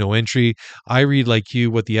 they have no entry. I read like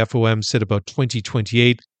you what the FOM said about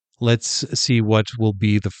 2028. Let's see what will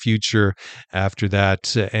be the future after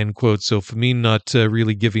that," end quote. So Famine not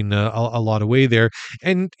really giving a lot away there.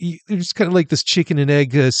 And it's kind of like this chicken and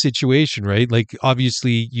egg situation, right? Like,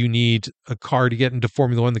 obviously, you need a car to get into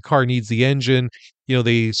Formula One. The car needs the engine.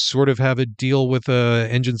 They sort of have a deal with a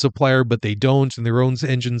engine supplier, but they don't. And their own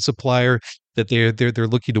engine supplier that they're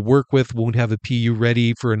looking to work with won't have a PU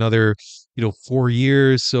ready for another 4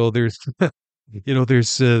 years. So there's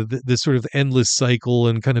there's this sort of endless cycle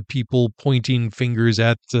and kind of people pointing fingers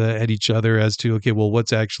at each other as to, okay, well,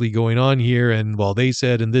 what's actually going on here? And well, they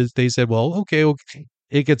said, and they said, well, okay.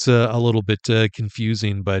 It gets a little bit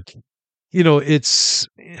confusing, but it's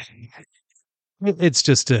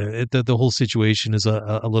just the whole situation is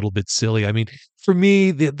a little bit silly. I mean, for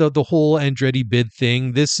me, the whole Andretti bid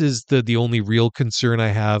thing, this is the only real concern I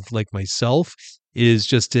have, like myself, is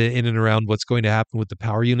just in and around what's going to happen with the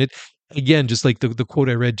power unit. Again, just like the quote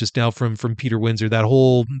I read just now from Peter Windsor, that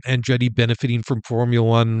whole Andretti benefiting from Formula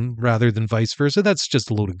One rather than vice versa, that's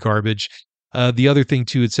just a load of garbage. The other thing,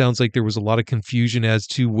 too, it sounds like there was a lot of confusion as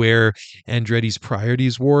to where Andretti's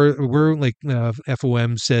priorities were. Like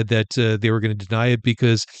FOM said that they were going to deny it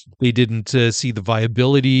because they didn't see the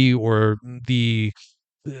viability or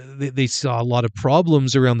they saw a lot of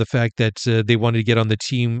problems around the fact that they wanted to get on the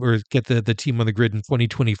team or get the team on the grid in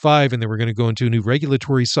 2025, and they were going to go into a new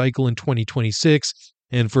regulatory cycle in 2026.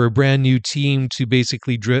 And for a brand new team to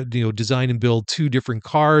basically design and build two different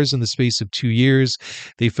cars in the space of 2 years,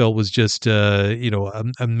 they felt was just a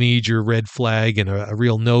major red flag and a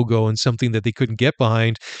real no-go and something that they couldn't get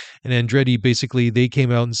behind. And Andretti, basically, they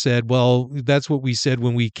came out and said, well, that's what we said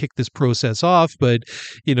when we kicked this process off, but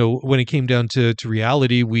when it came down to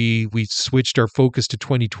reality, we switched our focus to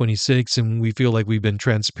 2026, and we feel like we've been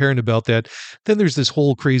transparent about that. Then there's this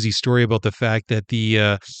whole crazy story about the fact that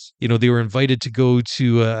they were invited to go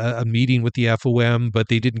to a meeting with the FOM, but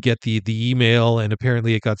they didn't get the email, and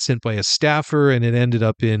apparently it got sent by a staffer, and it ended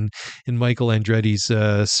up in Michael Andretti's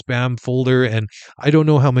spam folder. And I don't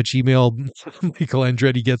know how much email Michael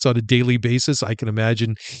Andretti gets on a daily basis. I can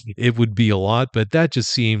imagine it would be a lot, but that just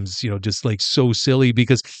seems, just like so silly,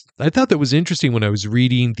 because I thought that was interesting when I was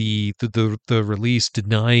reading the release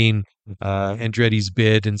denying Andretti's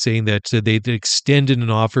bid and saying that they extended an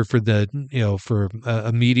offer for for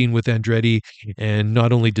a meeting with Andretti, and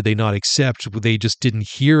not only did they not accept, they just didn't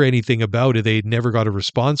hear anything about it. They never got a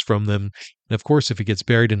response from them. And of course, if it gets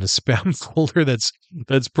buried in a spam folder,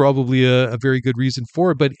 that's probably a very good reason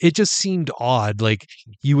for it. But it just seemed odd. Like,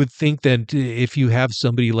 you would think that if you have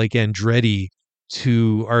somebody like Andretti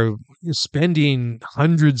who are spending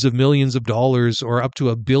hundreds of millions of dollars or up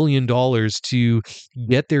to $1 billion to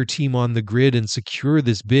get their team on the grid and secure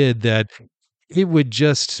this bid, that it would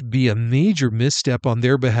just be a major misstep on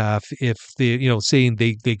their behalf if they, saying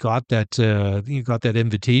they got that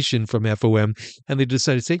invitation from FOM and they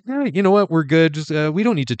decided to say, nah, you know what, we're good. We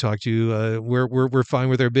don't need to talk to you. We're fine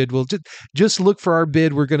with our bid. We'll just look for our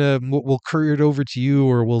bid. We'll courier it over to you,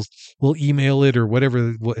 or we'll email it, or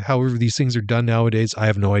whatever. However these things are done nowadays, I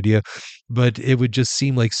have no idea. But it would just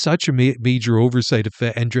seem like such a major oversight if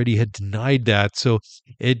Andretti had denied that. So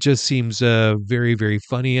it just seems very, very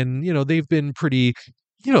funny. And they've been pretty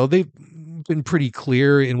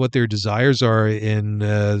clear in what their desires are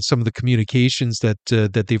in some of the communications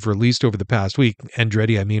that they've released over the past week.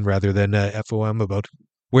 Andretti, I mean, rather than FOM, about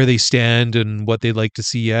where they stand and what they'd like to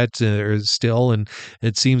see yet or still. And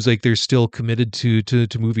it seems like they're still committed to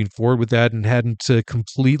moving forward with that, and hadn't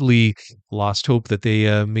completely lost hope that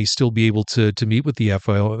they may still be able to meet with the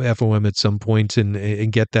FOM at some point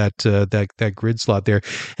and get that grid slot there.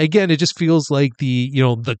 Again, it just feels like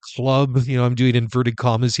the club, I'm doing inverted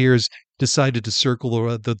commas here, is decided to circle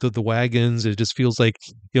the wagons. It just feels like,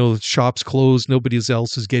 shops closed, nobody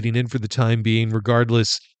else is getting in for the time being,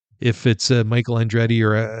 regardless if it's Michael Andretti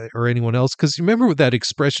or anyone else. Because remember with that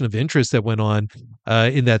expression of interest that went on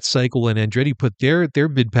in that cycle, and Andretti put their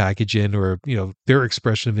bid package in, or their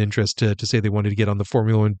expression of interest to say they wanted to get on the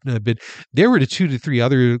Formula One bid. There were 2 to 3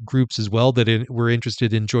 other groups as well that were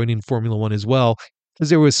interested in joining Formula One as well.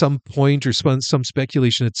 Because there was some point or some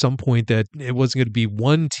speculation at some point that it wasn't going to be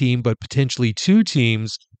one team, but potentially 2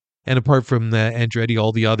 teams. And apart from Andretti,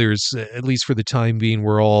 all the others, at least for the time being,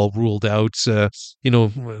 were all ruled out. There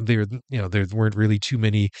weren't really too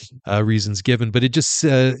many reasons given, but it just,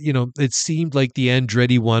 it seemed like the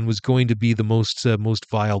Andretti one was going to be the most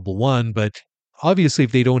viable one. But obviously,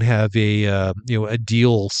 if they don't have a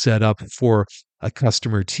deal set up for a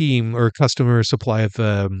customer team or a customer supply of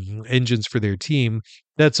engines for their team,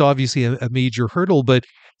 that's obviously a major hurdle. But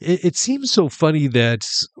it seems so funny that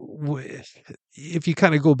if you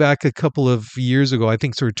kind of go back a couple of years ago, I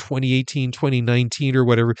think sort of 2018, 2019 or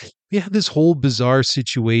whatever, we had this whole bizarre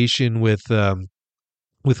situation with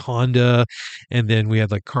Honda, and then we had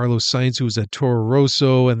like Carlos Sainz, who was at Toro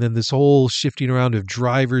Rosso, and then this whole shifting around of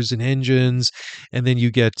drivers and engines, and then you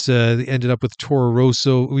get ended up with Toro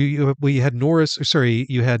Rosso. We had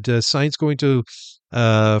you had Sainz going to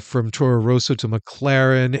from Toro Rosso to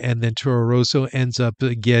McLaren, and then Toro Rosso ends up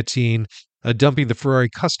getting dumping the Ferrari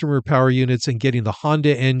customer power units and getting the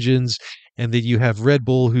Honda engines. And then you have Red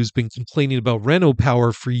Bull, who's been complaining about Renault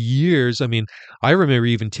power for years. I mean, I remember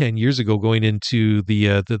even 10 years ago going into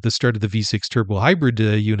the start of the V6 turbo hybrid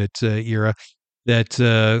unit era, that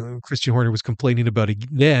Christian Horner was complaining about it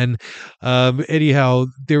then. Anyhow,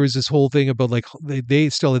 there was this whole thing about like they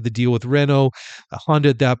still had the deal with Renault. Honda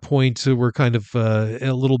at that point were kind of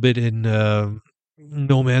a little bit in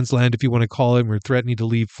no man's land, if you want to call it. We're threatening to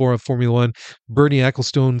leave for Formula One. Bernie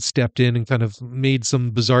Ecclestone stepped in and kind of made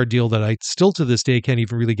some bizarre deal that I still to this day can't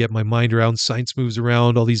even really get my mind around. Science moves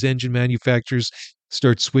around, all these engine manufacturers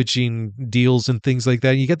start switching deals and things like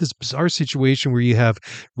that. And you get this bizarre situation where you have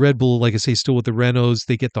Red Bull, like I say, still with the Renaults.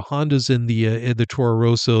 They get the Hondas and the Toro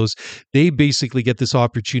Rossos. They basically get this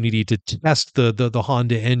opportunity to test the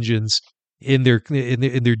Honda engines in their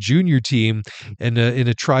junior team, and in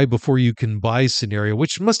a try before you can buy scenario,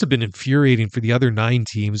 which must have been infuriating for the other 9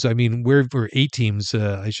 teams. I mean, we're 8 teams,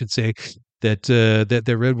 I should say.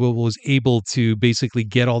 that Red Bull was able to basically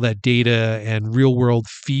get all that data and real world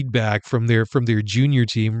feedback from their junior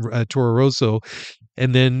team, Toro Rosso,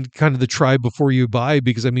 and then kind of the try before you buy.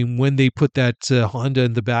 Because I mean, when they put that Honda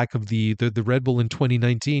in the back of the Red Bull in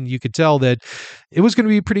 2019, you could tell that it was going to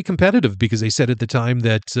be pretty competitive, because they said at the time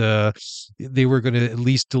that they were going to at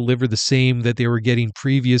least deliver the same that they were getting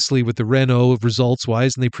previously with the Renault results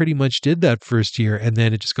wise, and they pretty much did that first year, and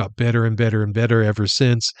then it just got better and better and better ever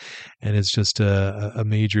since, and it's just a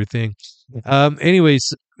major thing.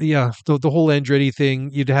 Anyways, yeah, the whole Andretti thing,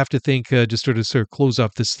 you'd have to think, just sort of close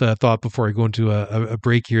off this thought before I go into a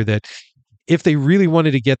break here, that if they really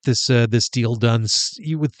wanted to get this deal done,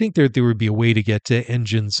 you would think there would be a way to get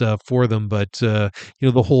engines for them. But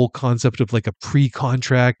the whole concept of like a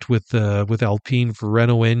pre-contract with Alpine for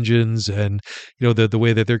Renault engines, and the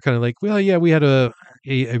way that they're kind of like, well, yeah, we had a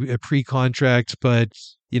pre-contract, but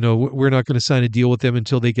we're not going to sign a deal with them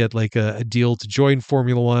until they get like a deal to join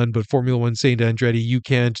Formula One. But Formula One saying to Andretti, you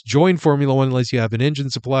can't join Formula One unless you have an engine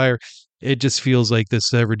supplier. It just feels like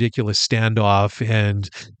this ridiculous standoff, and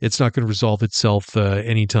it's not going to resolve itself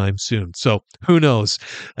anytime soon. So who knows?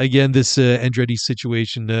 Again, this Andretti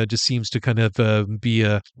situation just seems to kind of be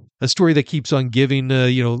a story that keeps on giving,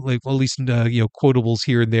 like at least quotables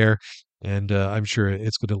here and there. And I'm sure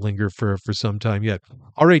it's going to linger for some time yet.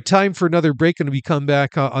 All right, time for another break, and we come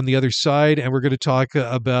back on the other side, and we're going to talk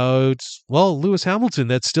about, well, Lewis Hamilton.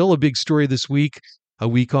 That's still a big story this week, a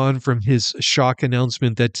week on from his shock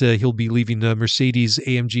announcement that he'll be leaving Mercedes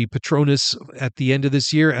AMG Petronas at the end of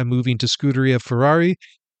this year and moving to Scuderia Ferrari.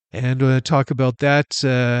 And talk about that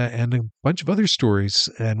and a bunch of other stories.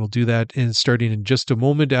 And we'll do that starting in just a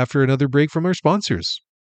moment after another break from our sponsors.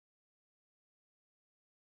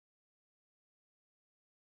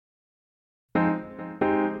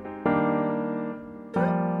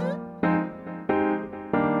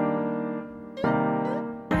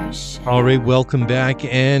 All right, welcome back.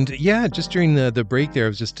 And yeah, just during the break there, I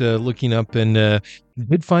was just looking up and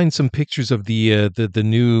did find some pictures of the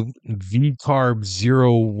new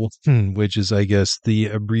V-Carb 01, which is, I guess, the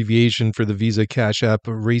abbreviation for the Visa Cash App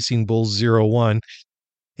Racing Bulls 01.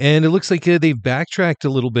 And it looks like they've backtracked a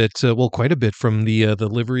little bit, quite a bit, from the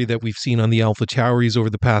livery that we've seen on the Alpha Tauris over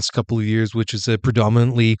the past couple of years, which is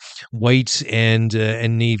predominantly white and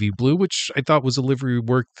navy blue, which I thought was a livery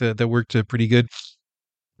that worked pretty good.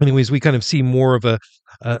 Anyways, we kind of see more of a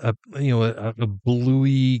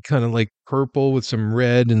bluey kind of like purple with some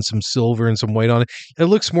red and some silver and some white on it. It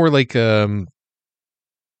looks more like I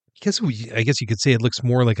guess you could say it looks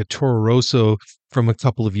more like a Toro Rosso from a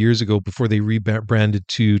couple of years ago before they rebranded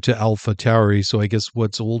to Alpha Tauri. So I guess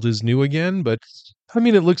what's old is new again. But I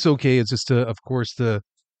mean, it looks okay. It's just of course the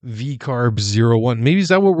V-Carb 01. Maybe is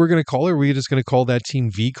that what we're going to call it? Are we just going to call that team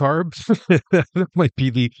V-Carb? That might be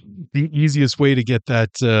the easiest way to get that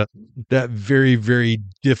very, very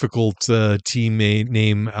difficult team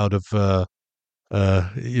name out of out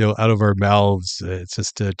of our mouths. It's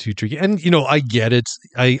just too tricky. And I get it.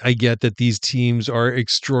 I get that these teams are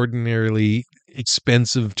extraordinarily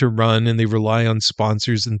expensive to run, and they rely on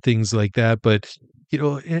sponsors and things like that. But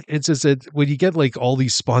it's just that when you get like all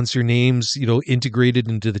these sponsor names, integrated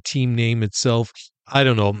into the team name itself, I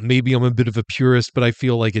don't know, maybe I'm a bit of a purist, but I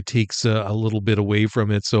feel like it takes a little bit away from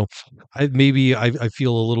it. So I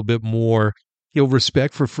feel a little bit more,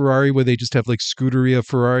 respect for Ferrari, where they just have like Scuderia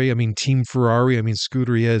Ferrari. I mean, Team Ferrari. I mean,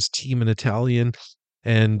 Scuderia is team in Italian.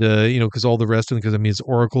 And, because all the rest of them, because I mean, it's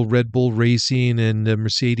Oracle Red Bull Racing and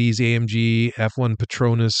Mercedes AMG F1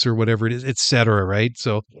 Petronas or whatever it is, et cetera, right?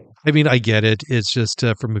 So, I mean, I get it. It's just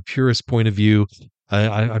from a purist point of view,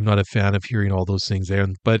 I'm not a fan of hearing all those things there.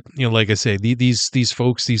 But, like I say, these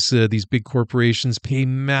folks, these big corporations pay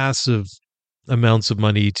massive amounts of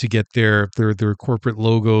money to get their corporate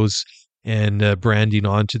logos and branding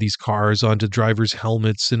onto these cars, onto drivers'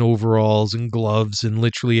 helmets and overalls and gloves and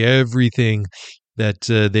literally everything that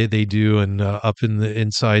they do, and up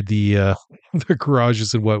inside the the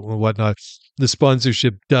garages and whatnot. The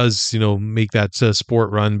sponsorship does make that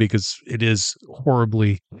sport run, because it is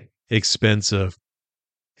horribly expensive.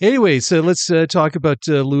 Anyway, so let's talk about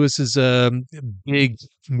Lewis's big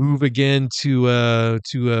move again to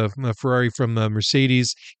Ferrari from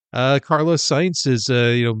Mercedes. Carlos Sainz has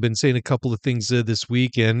been saying a couple of things this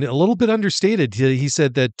week, and a little bit understated. He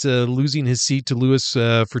said that losing his seat to Lewis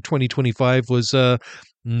for 2025 was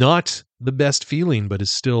not the best feeling, but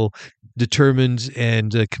is still determined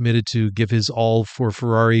and committed to give his all for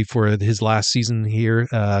Ferrari for his last season here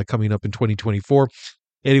coming up in 2024.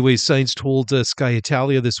 Anyway, Sainz told Sky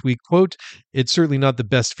Italia this week, quote, "It's certainly not the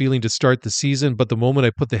best feeling to start the season, but the moment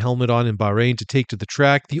I put the helmet on in Bahrain to take to the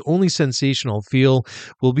track, the only sensation I'll feel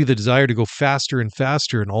will be the desire to go faster and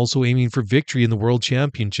faster and also aiming for victory in the World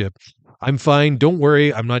Championship. I'm fine. Don't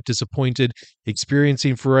worry. I'm not disappointed.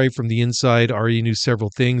 Experiencing Ferrari from the inside, already knew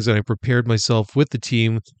several things, and I prepared myself with the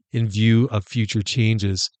team in view of future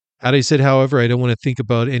changes." Had I said, however, I don't want to think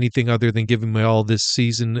about anything other than giving my all this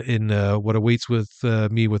season in what awaits with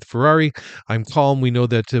me with Ferrari. I'm calm. We know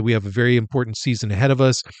that we have a very important season ahead of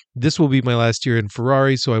us. This will be my last year in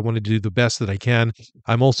Ferrari, so I want to do the best that I can.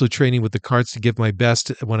 I'm also training with the karts to give my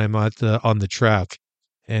best when I'm on the track.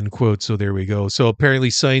 End quote. So there we go. So apparently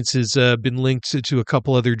Sainz has been linked to a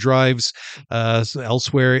couple other drives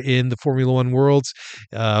elsewhere in the Formula One world.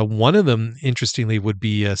 One of them, interestingly, would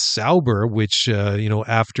be Sauber, which,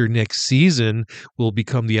 after next season will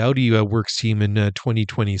become the Audi works team in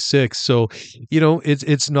 2026. So,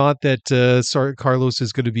 it's not that Carlos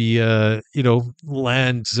is going to be,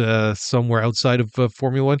 land somewhere outside of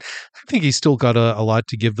Formula One. I think he's still got a lot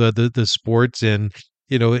to give the sport. And,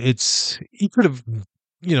 he could have,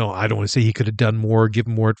 I don't want to say he could have done more,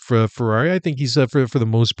 given more for Ferrari. I think he's, for the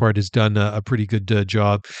most part, has done a pretty good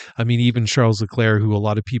job. I mean, even Charles Leclerc, who a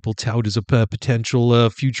lot of people tout as a potential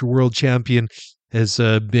future world champion, has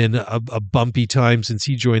been a bumpy time since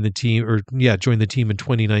he joined the team, joined the team in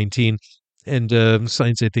 2019. And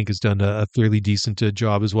Sainz, I think, has done a fairly decent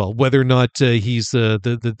job as well. Whether or not he's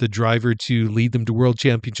the driver to lead them to world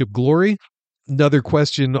championship glory, another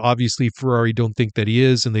question. Obviously, Ferrari don't think that he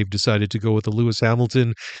is, and they've decided to go with the Lewis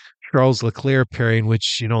Hamilton, Charles Leclerc pairing,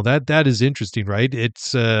 which, that is interesting, right?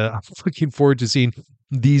 It's I'm looking forward to seeing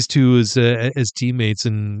these two as teammates.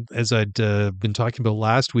 And as I'd been talking about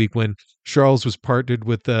last week, when Charles was partnered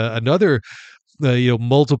with another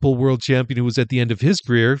multiple world champion who was at the end of his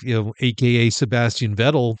career, AKA Sebastian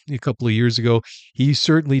Vettel a couple of years ago, he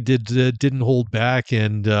certainly didn't hold back.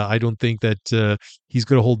 And I don't think that he's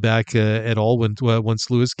going to hold back at all once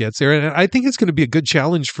Lewis gets there. And I think it's going to be a good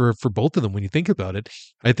challenge for both of them when you think about it.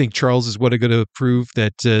 I think Charles is going to prove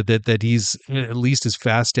that he's at least as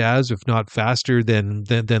fast as, if not faster than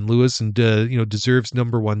Lewis, and deserves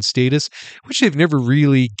number one status, which they've never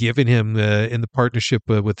really given him in the partnership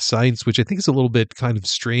with Sainz, which I think is a little bit kind of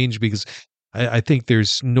strange, because I think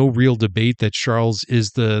there's no real debate that Charles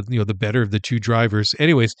is the better of the two drivers.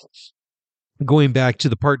 Anyways, going back to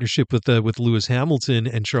the partnership with Lewis Hamilton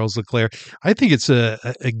and Charles Leclerc, I think it's a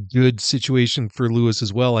good situation for Lewis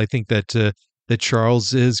as well. I think that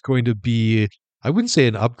Charles is going to be, I wouldn't say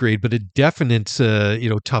an upgrade, but a definite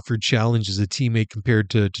tougher challenge as a teammate compared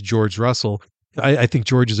to George Russell. I think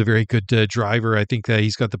George is a very good driver. I think that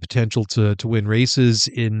he's got the potential to win races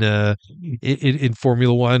in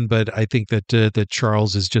Formula One, but I think that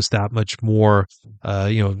Charles is just that much more,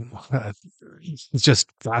 he's just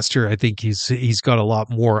faster. I think he's got a lot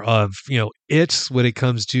more of it when it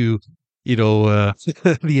comes to the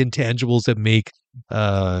intangibles that make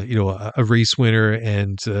a race winner,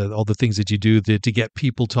 and all the things that you do to get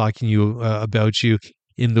people talking to you about you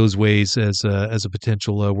in those ways as a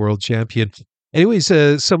potential world champion. Anyways,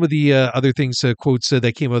 some of the other things, quotes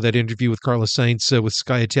that came out of that interview with Carlos Sainz with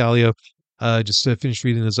Sky Italia. Just finished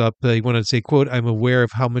reading this up. He wanted to say, quote, "I'm aware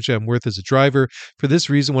of how much I'm worth as a driver. For this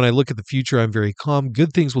reason, when I look at the future, I'm very calm.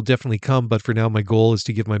 Good things will definitely come, but for now, my goal is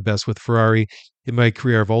to give my best with Ferrari. In my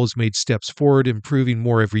career, I've always made steps forward, improving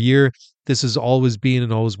more every year. This has always been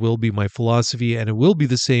and always will be my philosophy, and it will be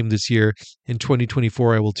the same this year. In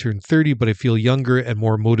 2024, I will turn 30, but I feel younger and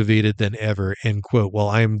more motivated than ever," end quote. Well,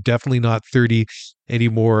 I am definitely not 30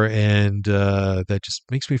 anymore, and that just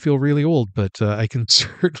makes me feel really old, but I can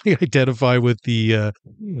certainly identify with the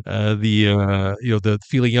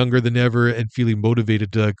feeling younger than ever and feeling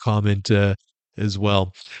motivated comment as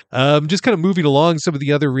well. Just kind of moving along, some of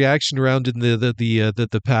the other reaction around in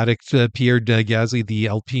the paddock. Pierre Gasly, the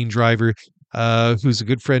Alpine driver, who's a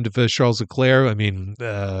good friend of Charles Leclerc. I mean,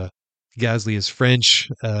 Gasly is French,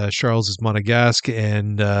 Charles is Monegasque,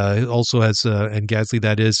 and also has and Gasly,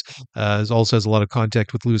 that is, also has a lot of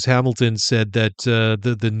contact with Lewis Hamilton. Said that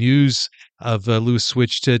the news of Lewis'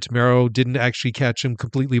 switch to Camaro didn't actually catch him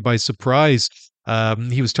completely by surprise.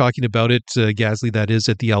 He was talking about it, Gasly, that is,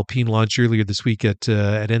 at the Alpine launch earlier this week at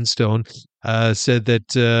Enstone. Said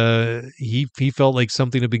that he felt like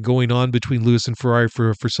something had been going on between Lewis and Ferrari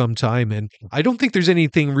for some time, and I don't think there's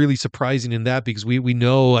anything really surprising in that, because we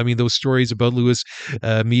know, I mean, those stories about Lewis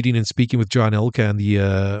meeting and speaking with John Elkann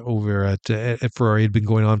over at Ferrari had been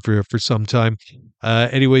going on for some time.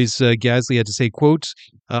 Anyways, Gasly had to say, quote,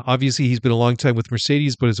 Obviously, he's been a long time with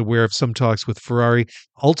Mercedes, but is aware of some talks with Ferrari.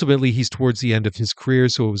 Ultimately, he's towards the end of his career,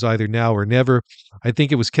 so it was either now or never. I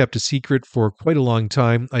think it was kept a secret for quite a long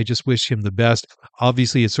time. I just wish him the best.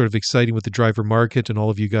 Obviously, it's sort of exciting with the driver market, and all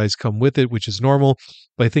of you guys come with it, which is normal.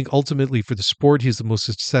 But I think ultimately for the sport, he's the most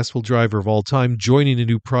successful driver of all time. Joining a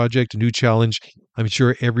new project, a new challenge, I'm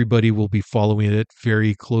sure everybody will be following it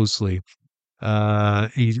very closely.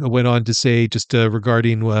 He went on to say, just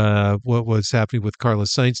regarding what was happening with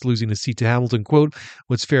Carlos Sainz losing his seat to Hamilton, quote,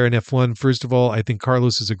 "What's fair in F1? First of all, I think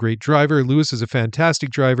Carlos is a great driver. Lewis is a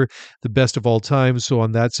fantastic driver, the best of all time. So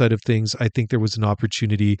on that side of things, I think there was an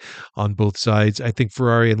opportunity on both sides. I think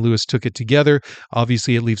Ferrari and Lewis took it together.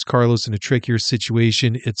 Obviously, it leaves Carlos in a trickier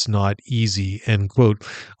situation. It's not easy," end quote.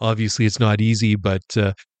 Obviously, it's not easy, but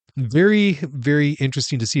very, very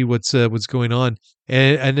interesting to see what's going on.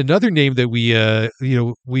 And another name that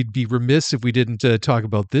we'd be remiss if we didn't talk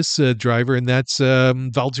about this driver, and that's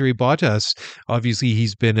Valtteri Bottas. Obviously,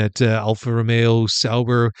 he's been at Alfa Romeo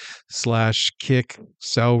Sauber slash Kick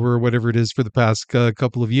Sauber, whatever it is, for the past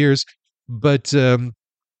couple of years. But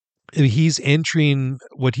he's entering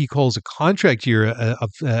what he calls a contract year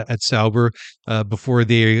at Sauber before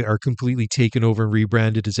they are completely taken over and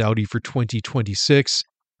rebranded as Audi for 2026.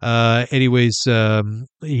 Anyways,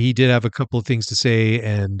 he did have a couple of things to say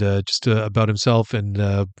and just about himself. And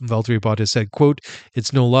Valtteri Bottas said, quote,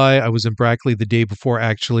 "It's no lie. I was in Brackley the day before,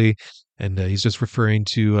 actually." And he's just referring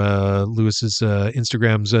to Lewis's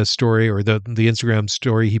Instagram's story, or the Instagram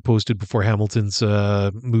story he posted before Hamilton's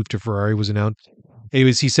move to Ferrari was announced.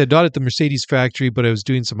 Anyways, he said, "Not at the Mercedes factory, but I was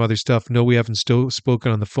doing some other stuff. No, we haven't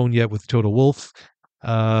spoken on the phone yet with Toto Wolff.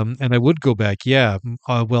 And I would go back. Yeah.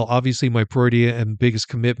 Well, obviously, my priority and biggest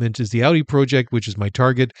commitment is the Audi project, which is my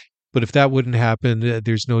target. But if that wouldn't happen,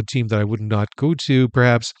 there's no team that I would not go to.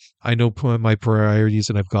 Perhaps I know my priorities,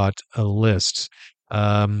 and I've got a list."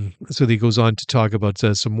 So he goes on to talk about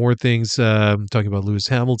some more things, talking about Lewis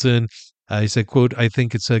Hamilton. He said, quote, "I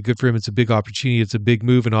think it's good for him. It's a big opportunity. It's a big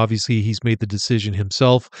move. And obviously, he's made the decision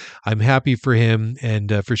himself. I'm happy for him.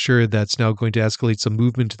 And for sure, that's now going to escalate some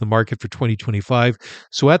movement to the market for 2025.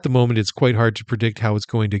 So at the moment, it's quite hard to predict how it's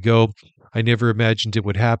going to go. I never imagined it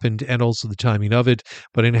would happen, and also the timing of it.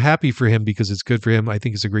 But I'm happy for him because it's good for him. I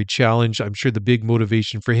think it's a great challenge. I'm sure the big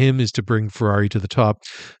motivation for him is to bring Ferrari to the top.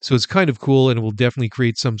 So it's kind of cool, and it will definitely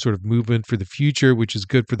create some sort of movement for the future, which is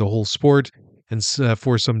good for the whole sport and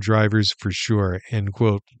for some drivers for sure," end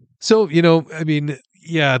quote. So, I mean,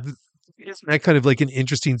 yeah, isn't that kind of like an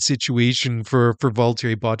interesting situation for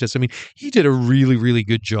Valtteri Bottas? I mean, he did a really, really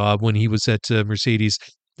good job when he was at Mercedes.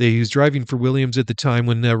 He was driving for Williams at the time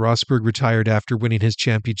when Rosberg retired after winning his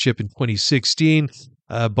championship in 2016.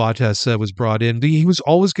 Bottas was brought in. He was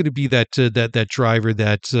always going to be that driver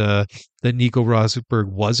that Nico Rosberg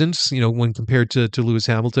wasn't. When compared to Lewis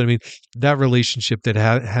Hamilton, I mean, that relationship that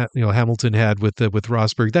Hamilton had with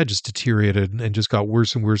Rosberg, that just deteriorated and just got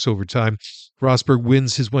worse and worse over time. Rosberg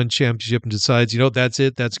wins his one championship and decides, that's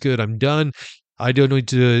it, that's good, I'm done. I don't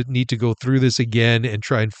need to go through this again and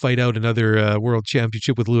try and fight out another world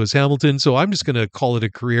championship with Lewis Hamilton. So I'm just going to call it a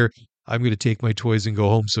career. I'm going to take my toys and go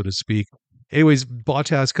home, so to speak. Anyways,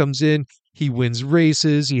 Bottas comes in. He wins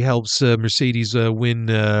races. He helps Mercedes win,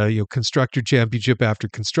 constructor championship after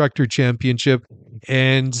constructor championship.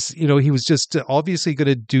 And, he was just obviously going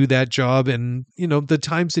to do that job. And, the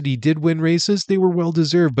times that he did win races, they were well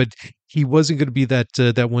deserved. But he wasn't going to be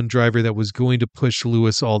that one driver that was going to push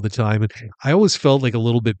Lewis all the time. And I always felt like a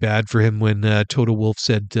little bit bad for him when Toto Wolff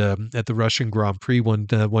said at the Russian Grand Prix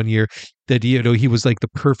one year that he was like the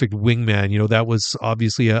perfect wingman. That was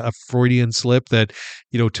obviously a Freudian slip that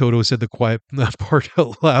Toto said the quiet part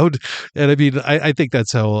out loud. And I mean, I think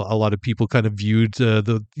that's how a lot of people kind of viewed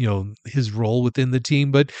his role within the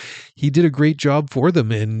team. But he did a great job for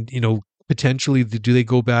them. And potentially, do they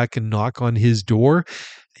go back and knock on his door?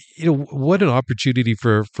 What an opportunity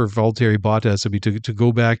for Valtteri Bottas. I mean, to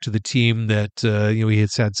go back to the team that he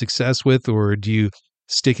has had success with, or do you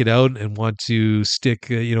stick it out and want to stay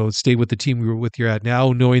with the team you're at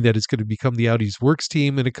now, knowing that it's going to become the Audi's works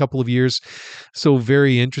team in a couple of years? So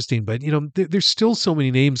very interesting. But there's still so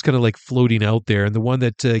many names kind of like floating out there, and the one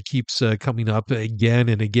that keeps coming up again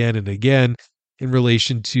and again and again in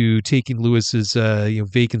relation to taking Lewis's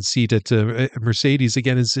vacant seat at Mercedes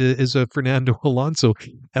again is Fernando Alonso.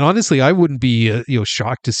 And honestly, I wouldn't be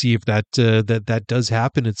shocked to see if that does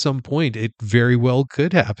happen at some point. It very well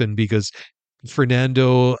could happen, because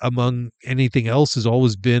Fernando, among anything else, has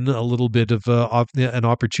always been a little bit of an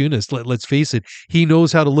opportunist. Let's face it. He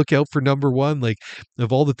knows how to look out for number one, like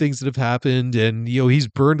of all the things that have happened. And, he's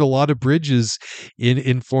burned a lot of bridges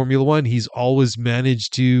in Formula One. He's always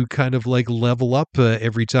managed to kind of like level up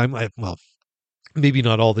every time. Well, maybe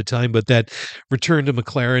not all the time, but that return to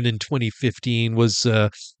McLaren in 2015 was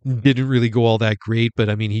didn't really go all that great. But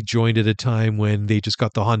I mean, he joined at a time when they just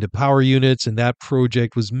got the Honda power units, and that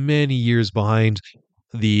project was many years behind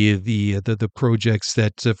the projects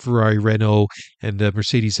that Ferrari, Renault, and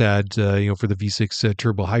Mercedes had. For the V6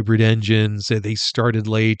 turbo hybrid engines, they started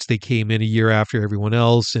late. They came in a year after everyone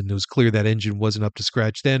else, and it was clear that engine wasn't up to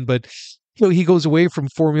scratch then. But he goes away from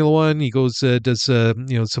Formula One. He goes, does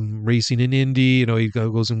some racing in Indy. He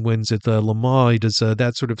goes and wins at the Le Mans. He does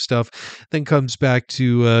that sort of stuff. Then comes back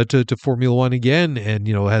to Formula One again, and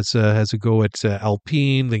has a go at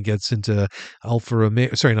Alpine. Then gets into Alfa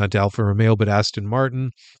Romeo. Sorry, not Alfa Romeo, but Aston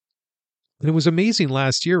Martin. And it was amazing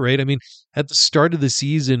last year, right? I mean, at the start of the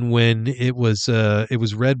season when it was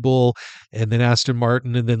Red Bull and then Aston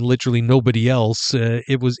Martin and then literally nobody else,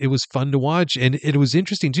 it was fun to watch. And it was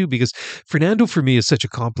interesting too, because Fernando for me is such a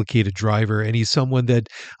complicated driver, and he's someone that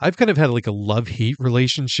I've kind of had like a love-hate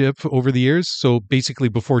relationship over the years. So basically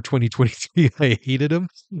before 2023, I hated him.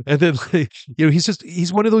 And then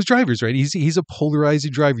he's one of those drivers, right? He's a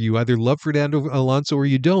polarizing driver. You either love Fernando Alonso or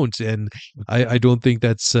you don't. And I don't think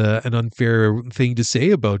that's an unfair thing to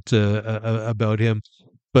say about him.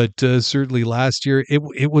 But certainly last year,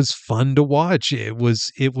 it was fun to watch. It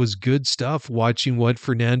was good stuff watching what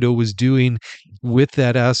Fernando was doing with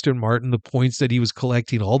that Aston Martin, the points that he was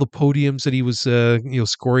collecting, all the podiums that he was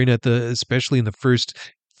scoring especially in the first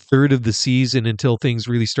third of the season until things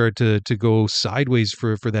really start to go sideways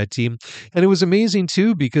for that team. And it was amazing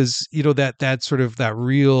too, because that sort of that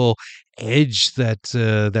real edge,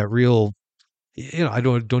 that real, I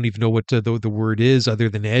don't even know what the word is other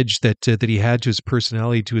than edge that he had to his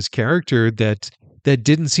personality, to his character, that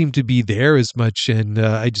didn't seem to be there as much. And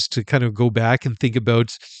I just to kind of go back and think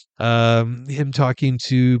about him talking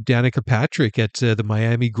to Danica Patrick at the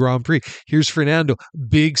Miami Grand Prix. Here's Fernando,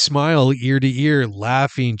 big smile, ear to ear,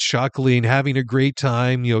 laughing, chuckling, having a great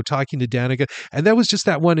time, talking to Danica. And that was just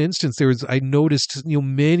that one instance. I noticed,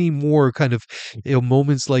 many more kind of,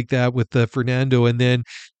 moments like that with Fernando. And then,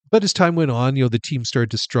 but as time went on, the team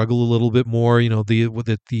started to struggle a little bit more. The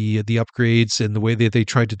upgrades and the way that they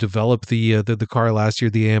tried to develop the car last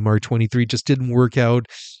year, the AMR 23, just didn't work out.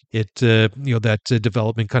 It that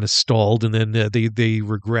development kind of stalled, and then they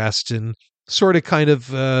regressed and sort of kind of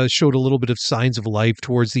showed a little bit of signs of life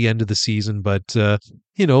towards the end of the season. But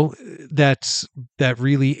that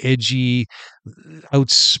really edgy,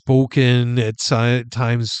 outspoken, at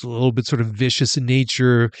times a little bit sort of vicious in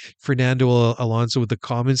nature, Fernando Alonso with the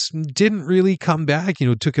comments didn't really come back.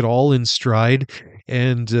 Took it all in stride,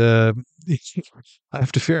 and I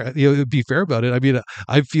have to be fair about it. I mean,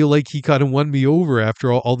 I feel like he kind of won me over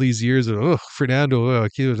after all these years of Fernando. I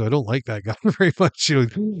don't like that guy very much.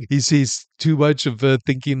 He sees too much of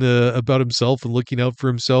thinking about himself and looking out for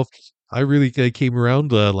himself. I really came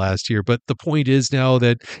around last year, but the point is now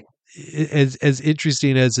that as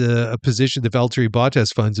interesting as a position that Valtteri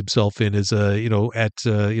Bottas finds himself in is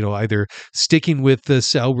either sticking with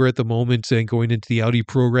Sauber at the moment and going into the Audi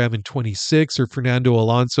program in 26, or Fernando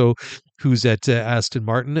Alonso, who's at Aston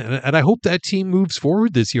Martin, and I hope that team moves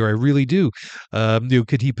forward this year. I really do.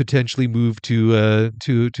 Could he potentially move to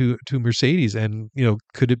Mercedes, and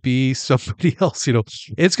could it be somebody else?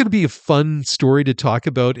 It's going to be a fun story to talk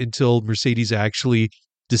about until Mercedes actually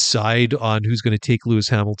decide on who's going to take Lewis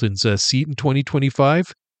Hamilton's seat in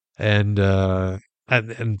 2025. And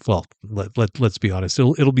well, let's be honest,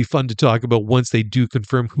 it'll be fun to talk about once they do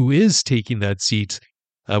confirm who is taking that seat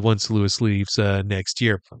once Lewis leaves next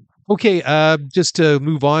year. Okay, just to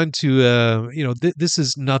move on to this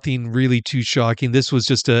is nothing really too shocking. This was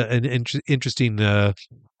just an interesting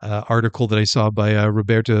article that I saw by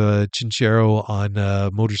Roberto Chinchero on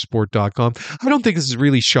motorsport.com. I don't think this is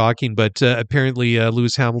really shocking, but apparently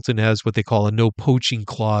Lewis Hamilton has what they call a no poaching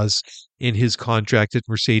clause in his contract at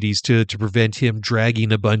Mercedes to prevent him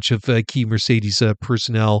dragging a bunch of key Mercedes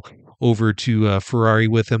personnel over to Ferrari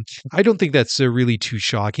with him. I don't think that's really too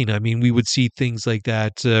shocking. I mean, we would see things like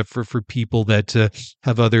that for people that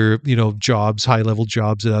have other, jobs, high level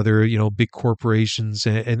jobs at other, big corporations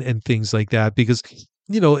and things like that, because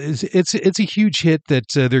it's a huge hit that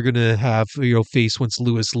they're going to have face once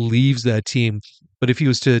Lewis leaves that team. But if he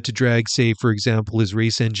was to drag, say, for example, his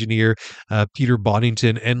race engineer, Peter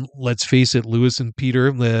Bonington, and let's face it, Lewis and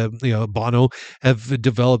Peter, Bono, have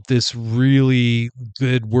developed this really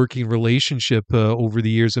good working relationship over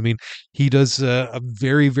the years. I mean, he does a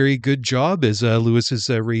very, very good job as Lewis's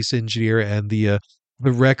race engineer, and the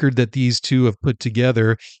record that these two have put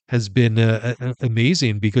together has been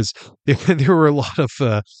amazing because there were a lot of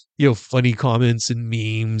funny comments and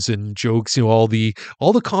memes and jokes. All the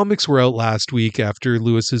comics were out last week after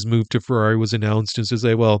Lewis's move to Ferrari was announced, and says,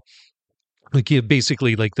 well, like, yeah,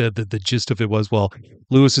 basically, like the gist of it was, well,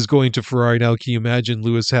 Lewis is going to Ferrari now. Can you imagine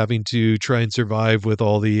Lewis having to try and survive with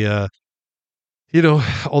all the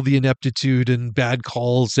ineptitude and bad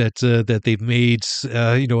calls that they've made,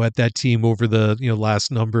 at that team over the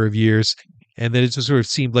last number of years, and then it just sort of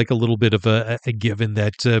seemed like a little bit of a given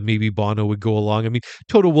that maybe Bono would go along. I mean,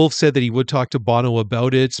 Toto Wolff said that he would talk to Bono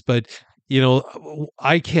about it, but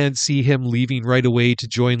I can't see him leaving right away to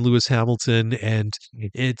join Lewis Hamilton, and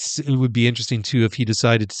it would be interesting too if he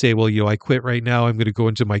decided to say, well, I quit right now. I'm going to go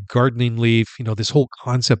into my gardening leave. This whole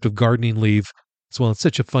concept of gardening leave. So, well, it's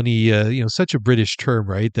such a funny, such a British term,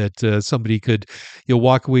 right? That somebody could,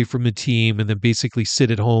 walk away from a team and then basically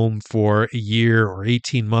sit at home for a year or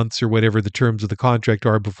 18 months or whatever the terms of the contract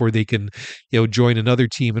are before they can, join another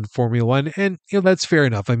team in Formula One. And, that's fair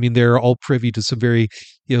enough. I mean, they're all privy to some very,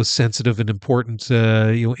 sensitive and important,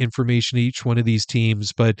 information, each one of these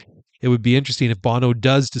teams. But it would be interesting if Bono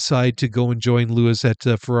does decide to go and join Lewis at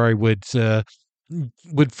Ferrari. Would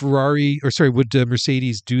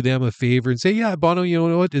Mercedes do them a favor and say, yeah, Bono, you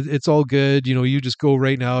know what, it's all good. You just go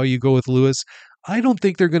right now. You go with Lewis. I don't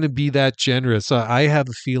think they're going to be that generous. I have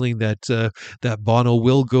a feeling that Bono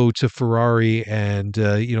will go to Ferrari, and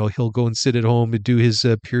he'll go and sit at home and do his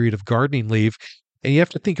period of gardening leave. And you have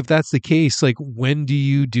to think, if that's the case, like, when do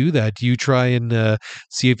you do that? Do you try and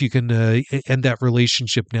see if you can end that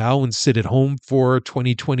relationship now and sit at home for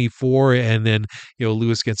 2024, and then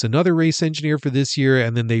Lewis gets another race engineer for this year,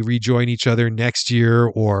 and then they rejoin each other next year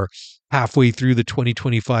or halfway through the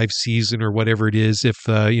 2025 season or whatever it is, if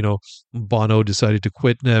Bono decided to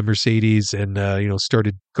quit Mercedes and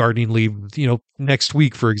started gardening leave next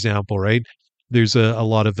week, for example, right? There's a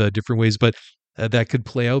lot of different ways, but that could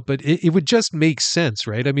play out, but it would just make sense,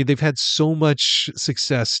 right? I mean, they've had so much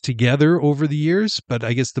success together over the years, but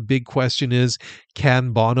I guess the big question is,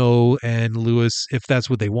 can Bono and Lewis, if that's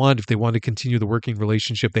what they want, if they want to continue the working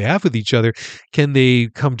relationship they have with each other, can they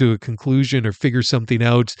come to a conclusion or figure something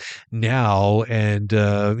out now and,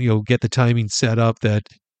 get the timing set up that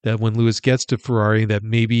when Lewis gets to Ferrari, that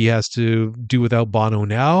maybe he has to do without Bono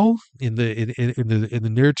now in the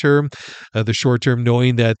near term, the short term,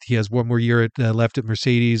 knowing that he has one more year left at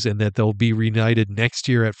Mercedes and that they'll be reunited next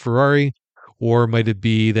year at Ferrari. Or might it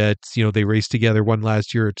be that they race together one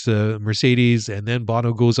last year at Mercedes, and then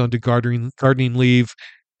Bono goes on to gardening leave,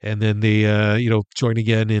 and then they join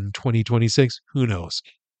again in 2026? Who knows?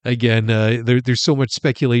 Again, there's so much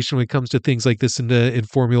speculation when it comes to things like this in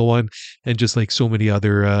Formula One, and just like so many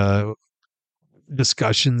other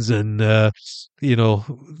discussions and the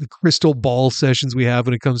crystal ball sessions we have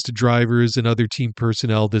when it comes to drivers and other team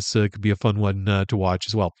personnel. This could be a fun one to watch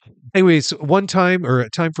as well. Anyways,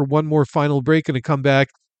 time for one more final break, and to come back.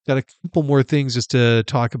 Got a couple more things just to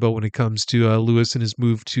talk about when it comes to Lewis and his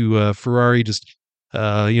move to Ferrari. Just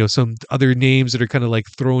some other names that are kind of like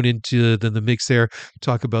thrown into the mix there.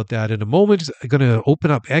 Talk about that in a moment. I'm going to open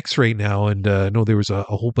up X right now, and I know there was a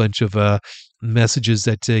whole bunch of messages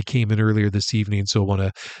that came in earlier this evening, so I want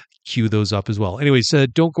to queue those up as well. Anyways,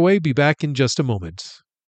 don't go away. Be back in just a moment.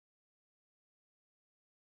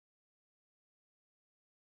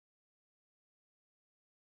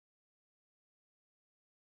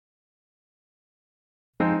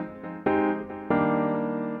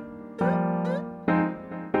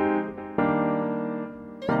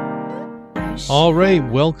 All right,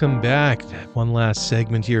 welcome back. One last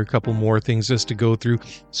segment here, a couple more things just to go through.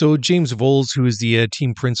 So James Voles, who is the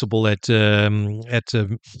team principal at I was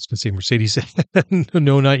going to say Mercedes.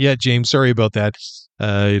 No, not yet, James. Sorry about that.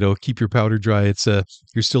 Keep your powder dry. It's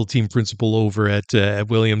you're still team principal over at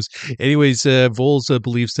Williams. Anyways, Voles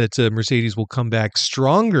believes that Mercedes will come back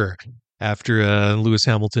stronger after Lewis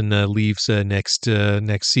Hamilton leaves next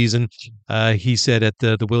season. He said at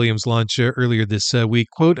the Williams launch earlier this week,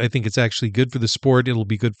 quote, "I think it's actually good for the sport. It'll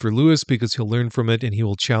be good for Lewis because he'll learn from it and he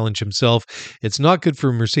will challenge himself. It's not good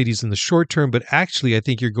for Mercedes in the short term, but actually I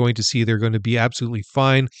think you're going to see they're going to be absolutely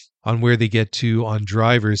fine on where they get to on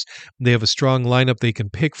drivers. They have a strong lineup they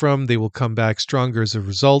can pick from. They will come back stronger as a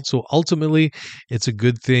result. So ultimately, it's a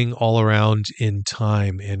good thing all around in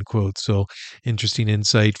time," end quote. So interesting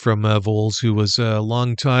insight from Voles, who was a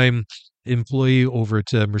long time employee over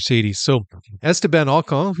at Mercedes. So Esteban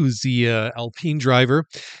Ocon, who's the Alpine driver,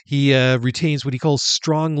 he retains what he calls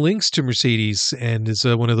strong links to Mercedes and is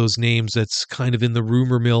one of those names that's kind of in the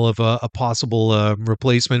rumor mill of a possible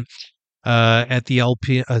replacement. At the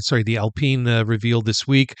Alpine revealed this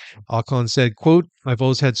week, Ocon said, quote, "I've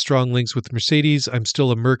always had strong links with Mercedes. I'm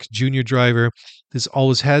still a Merc junior driver. This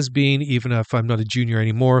always has been, even if I'm not a junior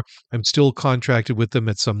anymore. I'm still contracted with them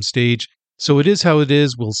at some stage. So it is how it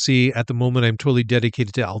is. We'll see. At the moment, I'm totally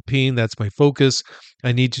dedicated to Alpine. That's my focus.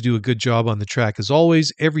 I need to do a good job on the track as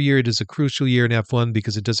always. Every year it is a crucial year in F1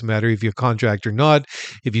 because it doesn't matter if you have a contract or not.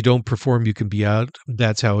 If you don't perform, you can be out.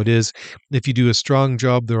 That's how it is. If you do a strong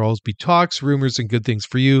job, there'll always be talks, rumors, and good things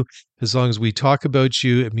for you. As long as we talk about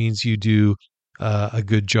you, it means you do a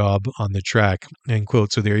good job on the track." End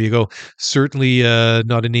quote. So there you go. Certainly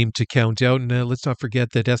not a name to count out. And let's not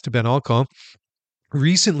forget that Esteban Ocon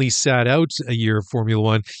recently sat out a year of Formula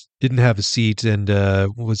One, didn't have a seat, and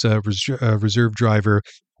was a reserve driver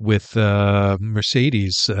with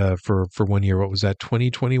Mercedes for 1 year. What was that,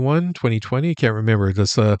 2021, 2020? Can't remember.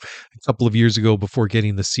 That's a couple of years ago before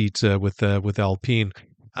getting the seat with Alpine.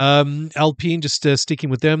 Alpine, just sticking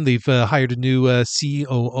with them, they've hired a new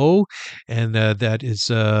COO, and that is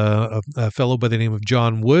a fellow by the name of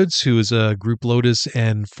John Woods, who is a Group Lotus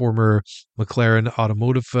and former McLaren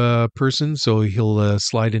automotive person. So he'll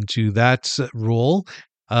slide into that role.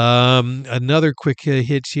 Another quick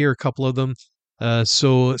hit here, a couple of them.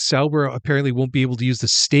 So Sauber apparently won't be able to use the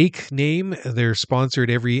Stake name. They're sponsored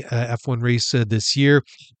every F1 race this year.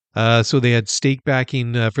 So they had stake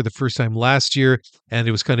backing for the first time last year, and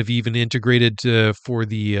it was kind of even integrated for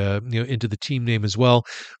the into the team name as well.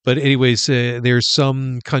 But anyways, there's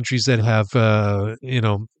some countries that have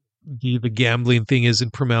the gambling thing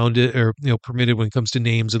isn't permitted when it comes to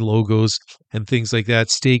names and logos and things like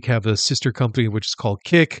that. Stake have a sister company which is called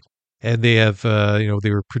Kick, and they have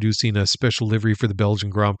they were producing a special livery for the Belgian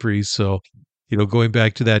Grand Prix. So going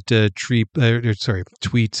back to that tweet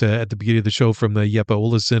at the beginning of the show from Jeppe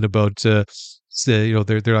Olesen about, they're not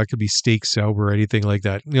going to be Stake Sauber or anything like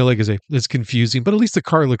that. Like I say, it's confusing, but at least the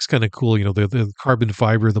car looks kind of cool. The carbon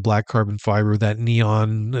fiber, the black carbon fiber, that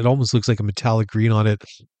neon, it almost looks like a metallic green on it.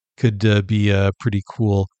 Could be pretty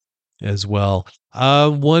cool as well.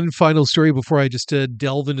 One final story before I just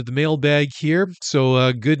delve into the mailbag here.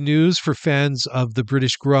 So good news for fans of the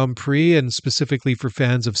British Grand Prix, and specifically for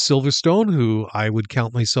fans of Silverstone, who I would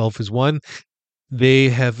count myself as one. They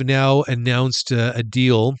have now announced a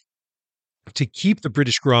deal to keep the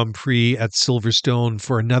British Grand Prix at Silverstone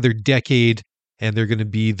for another decade, and they're going to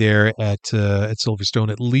be there at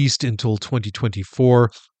Silverstone at least until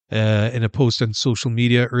 2024. In a post on social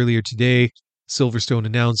media earlier today, Silverstone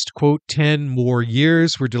announced, quote, 10 more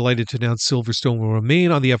years. We're delighted to announce Silverstone will remain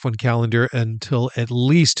on the F1 calendar until at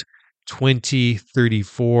least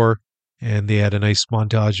 2034. And they had a nice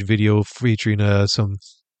montage video featuring some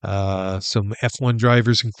F1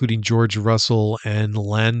 drivers, including George Russell and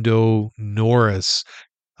Lando Norris.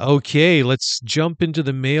 Okay, let's jump into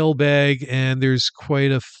the mailbag, and there's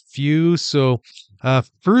quite a few. So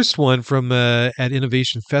first one from at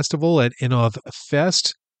Innovation Festival at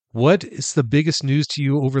InnovFest. What is the biggest news to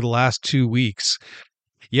you over the last 2 weeks?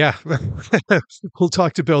 Yeah, we'll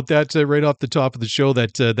talk about that right off the top of the show.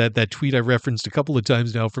 That tweet I referenced a couple of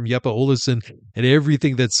times now from Jeppe Olesen and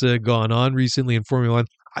everything that's gone on recently in Formula One.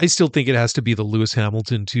 I still think it has to be the Lewis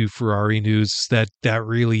Hamilton to Ferrari news. That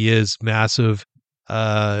really is massive.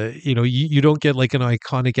 You don't get like an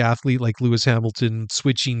iconic athlete like Lewis Hamilton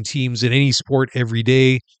switching teams in any sport every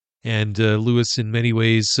day. And Lewis, in many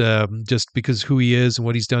ways, just because who he is and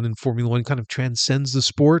what he's done in Formula One, kind of transcends the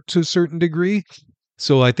sport to a certain degree.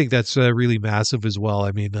 So I think that's really massive as well.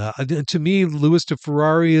 I mean, to me, Lewis to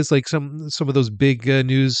Ferrari is like some of those big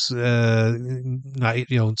news,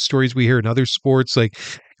 stories we hear in other sports, like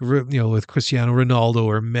with Cristiano Ronaldo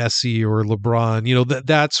or Messi or LeBron.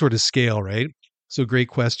 That sort of scale, right? So great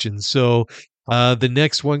question. So the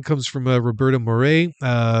next one comes from Roberta Moret.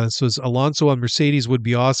 Says Alonso on Mercedes would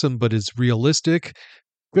be awesome, but is realistic?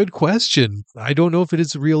 Good question. I don't know if it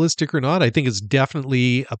is realistic or not. I think it's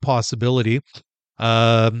definitely a possibility.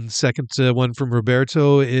 Second one from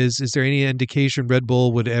Roberto is there any indication Red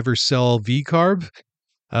Bull would ever sell V-Carb?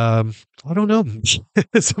 I don't know.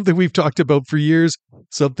 It's something we've talked about for years,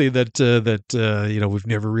 something that we've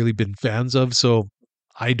never really been fans of. So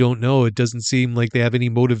I don't know. It doesn't seem like they have any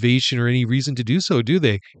motivation or any reason to do so, do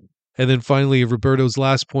they? And then finally, Roberto's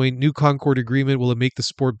last point, new Concord agreement, will it make the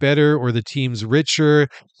sport better or the teams richer?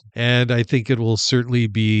 And I think it will certainly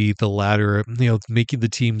be the latter, making the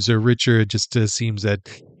teams richer. It just seems that,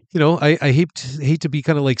 I hate to be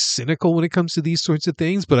kind of like cynical when it comes to these sorts of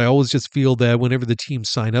things, but I always just feel that whenever the teams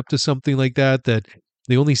sign up to something like that, that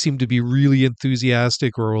they only seem to be really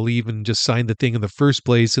enthusiastic or will even just sign the thing in the first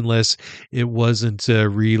place unless it wasn't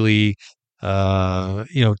really,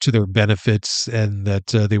 to their benefits and that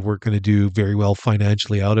they weren't going to do very well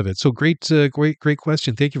financially out of it. So great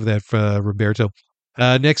question. Thank you for that, Roberto.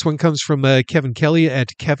 Next one comes from Kevin Kelly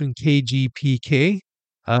at Kevin KGPK.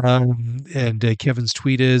 And Kevin's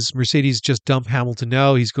tweet is Mercedes just dump Hamilton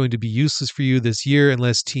now. He's going to be useless for you this year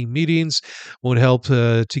unless team meetings won't help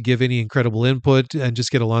to give any incredible input and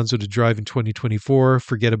just get Alonso to drive in 2024.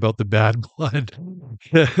 Forget about the bad blood.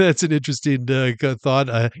 That's an interesting thought.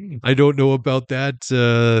 I don't know about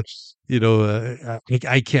that.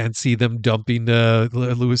 I can't see them dumping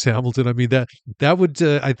Lewis Hamilton. I mean, that would,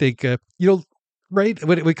 I think, right.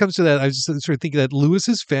 When it comes to that, I was just sort of thinking that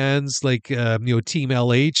Lewis's fans, like, Team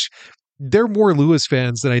LH, they're more Lewis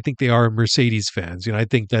fans than I think they are Mercedes fans. I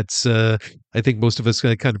think I think most of us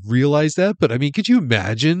kind of realize that. But I mean, could you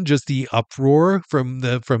imagine just the uproar from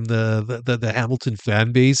the Hamilton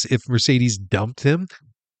fan base if Mercedes dumped him?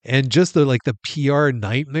 And just the PR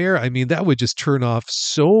nightmare. I mean, that would just turn off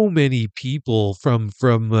so many people from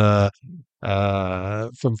Formula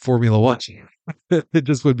One. It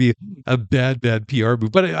just would be a bad PR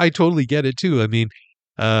move. But I totally get it too. I mean,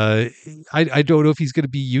 uh, I don't know if he's going to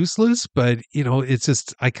be useless, but it's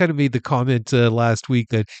just I kind of made the comment last week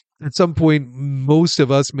that at some point,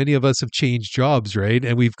 many of us have changed jobs, right?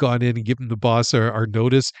 And we've gone in and given the boss our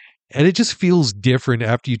notice. And it just feels different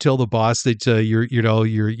after you tell the boss that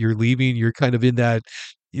you're leaving. You're kind of in that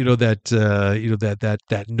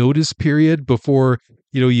that notice period before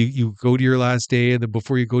you go to your last day and then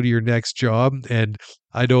before you go to your next job. And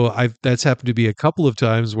I know that's happened to be a couple of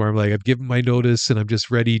times where I'm like, I've given my notice and I'm just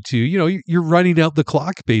ready to, you're running out the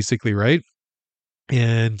clock basically, right?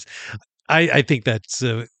 And I think that's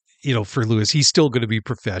for Lewis, he's still going to be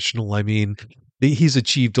professional. I mean, he's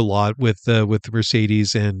achieved a lot with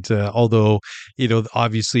Mercedes, and although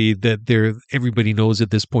obviously that everybody knows at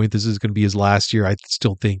this point this is going to be his last year, I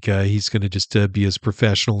still think he's going to just be as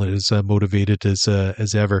professional and as motivated as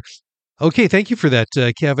ever. Okay, thank you for that,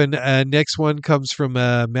 Kevin. Next one comes from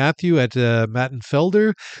Matthew at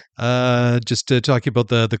Mattenfelder, just talking about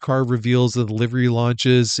the car reveals, the livery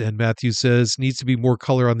launches, and Matthew says needs to be more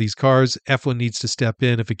color on these cars. F1 needs to step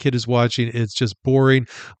in. If a kid is watching, it's just boring.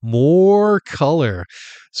 More color.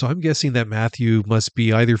 So I'm guessing that Matthew must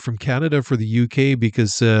be either from Canada or for the UK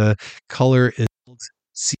because color is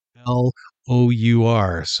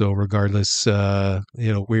CLOUR. So regardless, where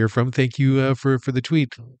you're from, thank you for the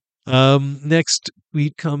tweet. Next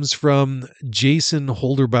tweet comes from Jason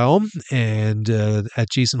Holderbaum and at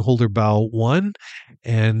Jason Holderbaum 1.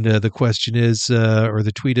 And the question is, or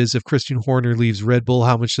the tweet is, if Christian Horner leaves Red Bull,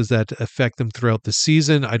 how much does that affect them throughout the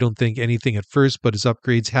season? I don't think anything at first, but as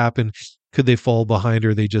upgrades happen, could they fall behind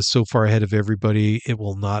or are they just so far ahead of everybody, it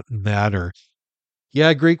will not matter?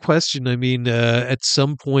 Yeah, great question. I mean, at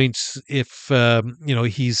some point, if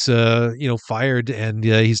he's fired and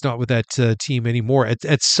he's not with that team anymore,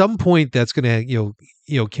 at some point that's going to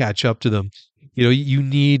catch up to them. You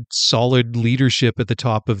need solid leadership at the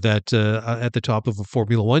top of that at the top of a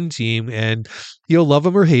Formula One team, and love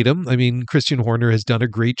him or hate him. I mean, Christian Horner has done a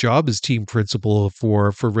great job as team principal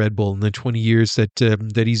for Red Bull in the 20 years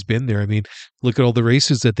that he's been there. I mean, look at all the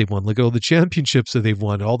races that they've won, look at all the championships that they've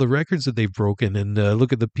won, all the records that they've broken, and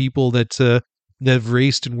look at the people that have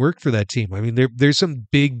raced and worked for that team. I mean, there's some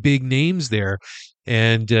big names there,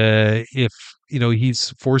 and if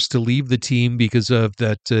he's forced to leave the team because of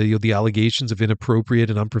that, the allegations of inappropriate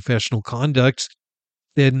and unprofessional conduct,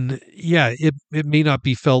 then yeah, it may not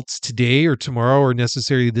be felt today or tomorrow or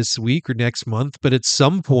necessarily this week or next month, but at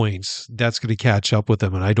some point that's going to catch up with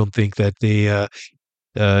them. And I don't think that they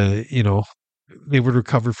would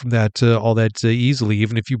recover from that all that easily,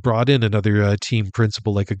 even if you brought in another team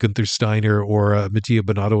principal like a Gunther Steiner or a Mattia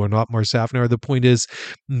Binotto or not Otmar Safnauer. The point is,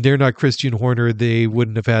 they're not Christian Horner. They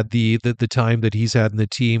wouldn't have had the time that he's had in the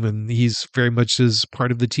team, and he's very much as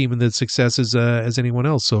part of the team and the success as anyone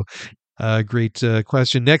else. So great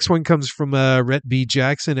question. Next one comes from Rhett B.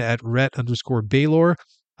 Jackson at Rhett_Baylor.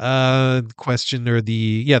 The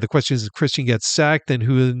question is, if Christian gets sacked, then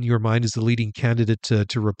who in your mind is the leading candidate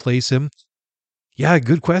to replace him? Yeah,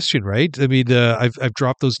 good question, right? I mean, I've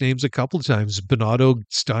dropped those names a couple of times. Binotto,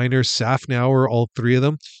 Steiner, Safnauer, all three of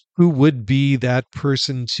them. Who would be that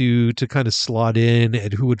person to kind of slot in,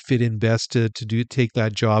 and who would fit in best to take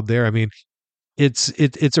that job there? I mean,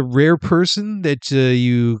 it's a rare person that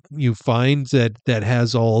you find that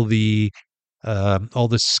has all the all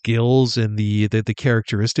the skills and the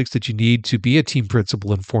characteristics that you need to be a team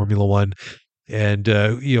principal in Formula One. And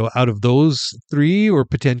out of those three or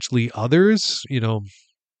potentially others,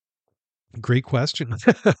 great question.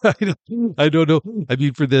 I don't know. I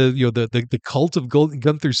mean, for the cult of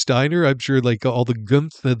Gunther Steiner, I'm sure like all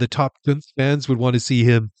the top Gunth fans would want to see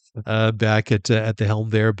him back at the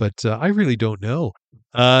helm there, but I really don't know.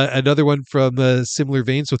 Another one from similar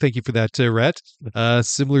vein. So thank you for that, Rhett.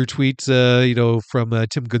 Similar tweet, from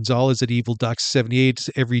Tim Gonzalez at Evil Ducks 78.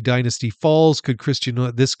 Every dynasty falls. Could Christian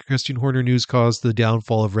Horner news cause the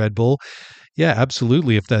downfall of Red Bull? Yeah,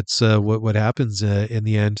 absolutely. If that's what happens in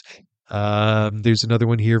the end. There's another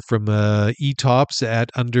one here from etops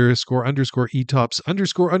at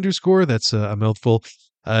 __etops__. That's a mouthful.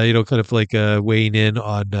 Kind of like weighing in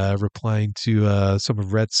on replying to some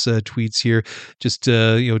of Rhett's tweets here, just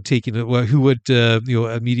taking who would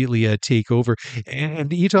immediately take over.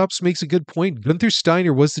 And Etops makes a good point. Gunther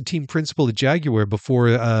Steiner was the team principal at Jaguar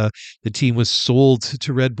before the team was sold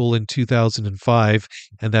to Red Bull in 2005,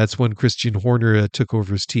 and that's when Christian Horner took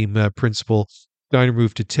over as team principal. Steiner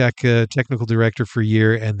moved to technical director for a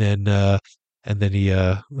year, and then he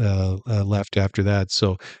left after that.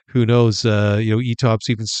 So who knows? Etops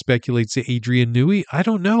even speculates that Adrian Newey. I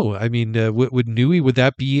don't know. I mean, would Newey, would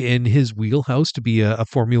that be in his wheelhouse to be a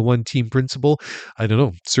Formula One team principal? I don't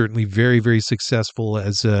know. Certainly very, very successful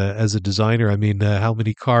as a designer. I mean, how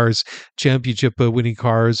many championship winning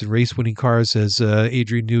cars and race winning cars has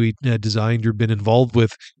Adrian Newey designed or been involved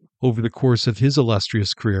with over the course of his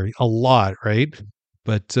illustrious career? A lot, right?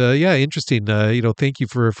 But interesting. Thank you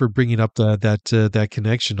for bringing up that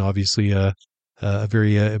connection. Obviously, a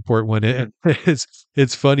very important one.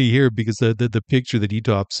 It's funny here because the picture that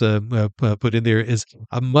Etops put in there is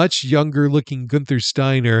a much younger looking Gunther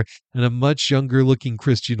Steiner and a much younger looking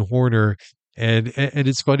Christian Horner. And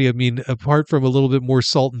it's funny. I mean, apart from a little bit more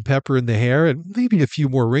salt and pepper in the hair and maybe a few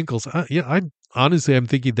more wrinkles, I'm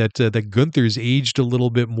thinking that Gunther's aged a little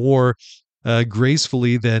bit more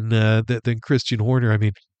gracefully than Christian Horner. I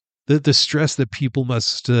mean, the stress that people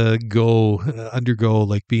must undergo,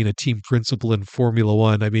 like being a team principal in Formula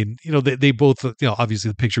One. I mean, they both, obviously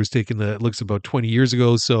the picture was taken, it looks about 20 years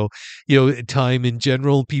ago. So, time in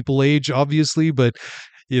general, people age, obviously, but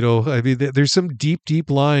I mean, there's some deep, deep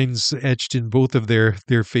lines etched in both of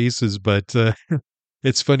their faces, but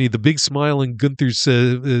it's funny. The big smile in Gunther's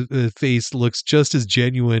face looks just as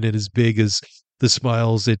genuine and as big as the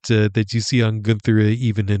smiles that you see on Gunther,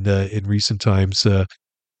 even in recent times,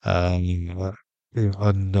 on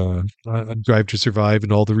Drive to Survive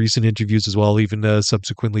and all the recent interviews as well, even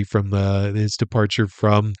subsequently from his departure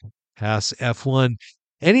from Haas F1.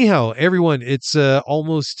 Anyhow, everyone, it's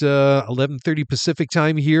almost 11:30 Pacific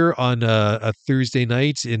time here on a Thursday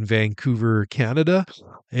night in Vancouver, Canada.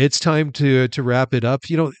 It's time to wrap it up.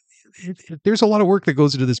 There's a lot of work that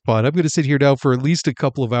goes into this pod. I'm going to sit here now for at least a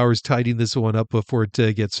couple of hours tidying this one up before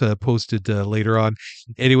it gets posted later on.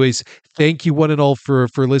 Anyways, thank you one and all for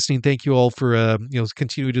listening. Thank you all for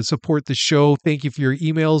continuing to support the show. Thank you for your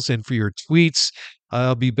emails and for your tweets.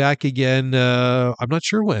 I'll be back again. I'm not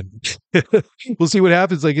sure when. We'll see what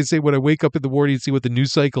happens. Like I say, when I wake up in the morning and see what the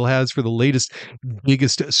news cycle has for the latest,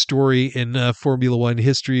 biggest story in Formula One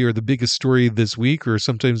history, or the biggest story this week, or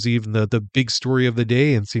sometimes even the big story of the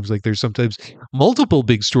day. And it seems like there's sometimes multiple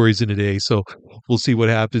big stories in a day. So we'll see what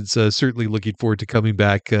happens. Certainly looking forward to coming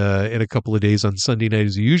back in a couple of days on Sunday night,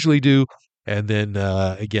 as we usually do. And then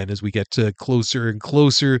again, as we get closer and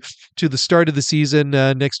closer to the start of the season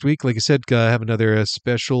next week, like I said, have another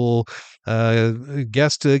special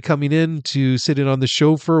guest coming in to sit in on the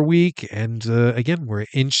show for a week. And again, we're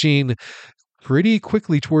inching pretty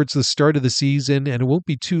quickly towards the start of the season, and it won't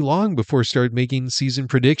be too long before start making season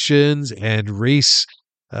predictions and race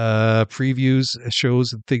previews,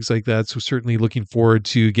 shows, and things like that. So certainly looking forward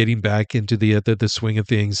to getting back into the swing of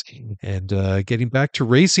things and getting back to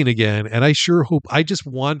racing again. And I sure hope, I just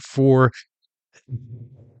want for,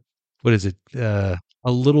 what is it? A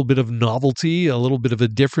little bit of novelty, a little bit of a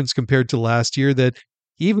difference compared to last year, that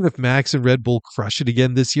even if Max and Red Bull crush it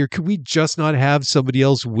again this year, could we just not have somebody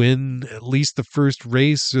else win at least the first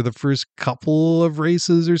race or the first couple of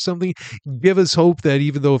races or something? Give us hope that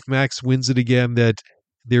even though if Max wins it again, that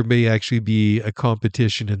there may actually be a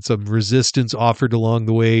competition and some resistance offered along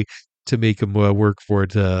the way to make him work for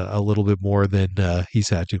it a little bit more than he's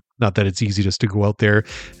had to. Not that it's easy just to go out there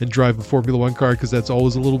and drive a Formula One car, because that's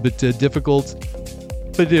always a little bit difficult.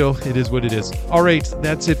 But, it is what it is. All right,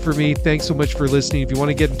 that's it for me. Thanks so much for listening. If you want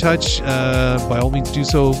to get in touch, by all means do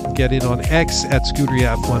so. Get in on X at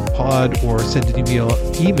ScuderiaF1Pod, or send an email at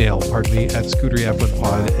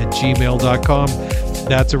ScuderiaF1Pod@gmail.com.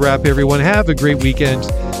 That's a wrap, everyone. Have a great weekend.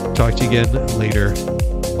 Talk to you again later.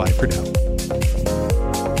 Bye for now.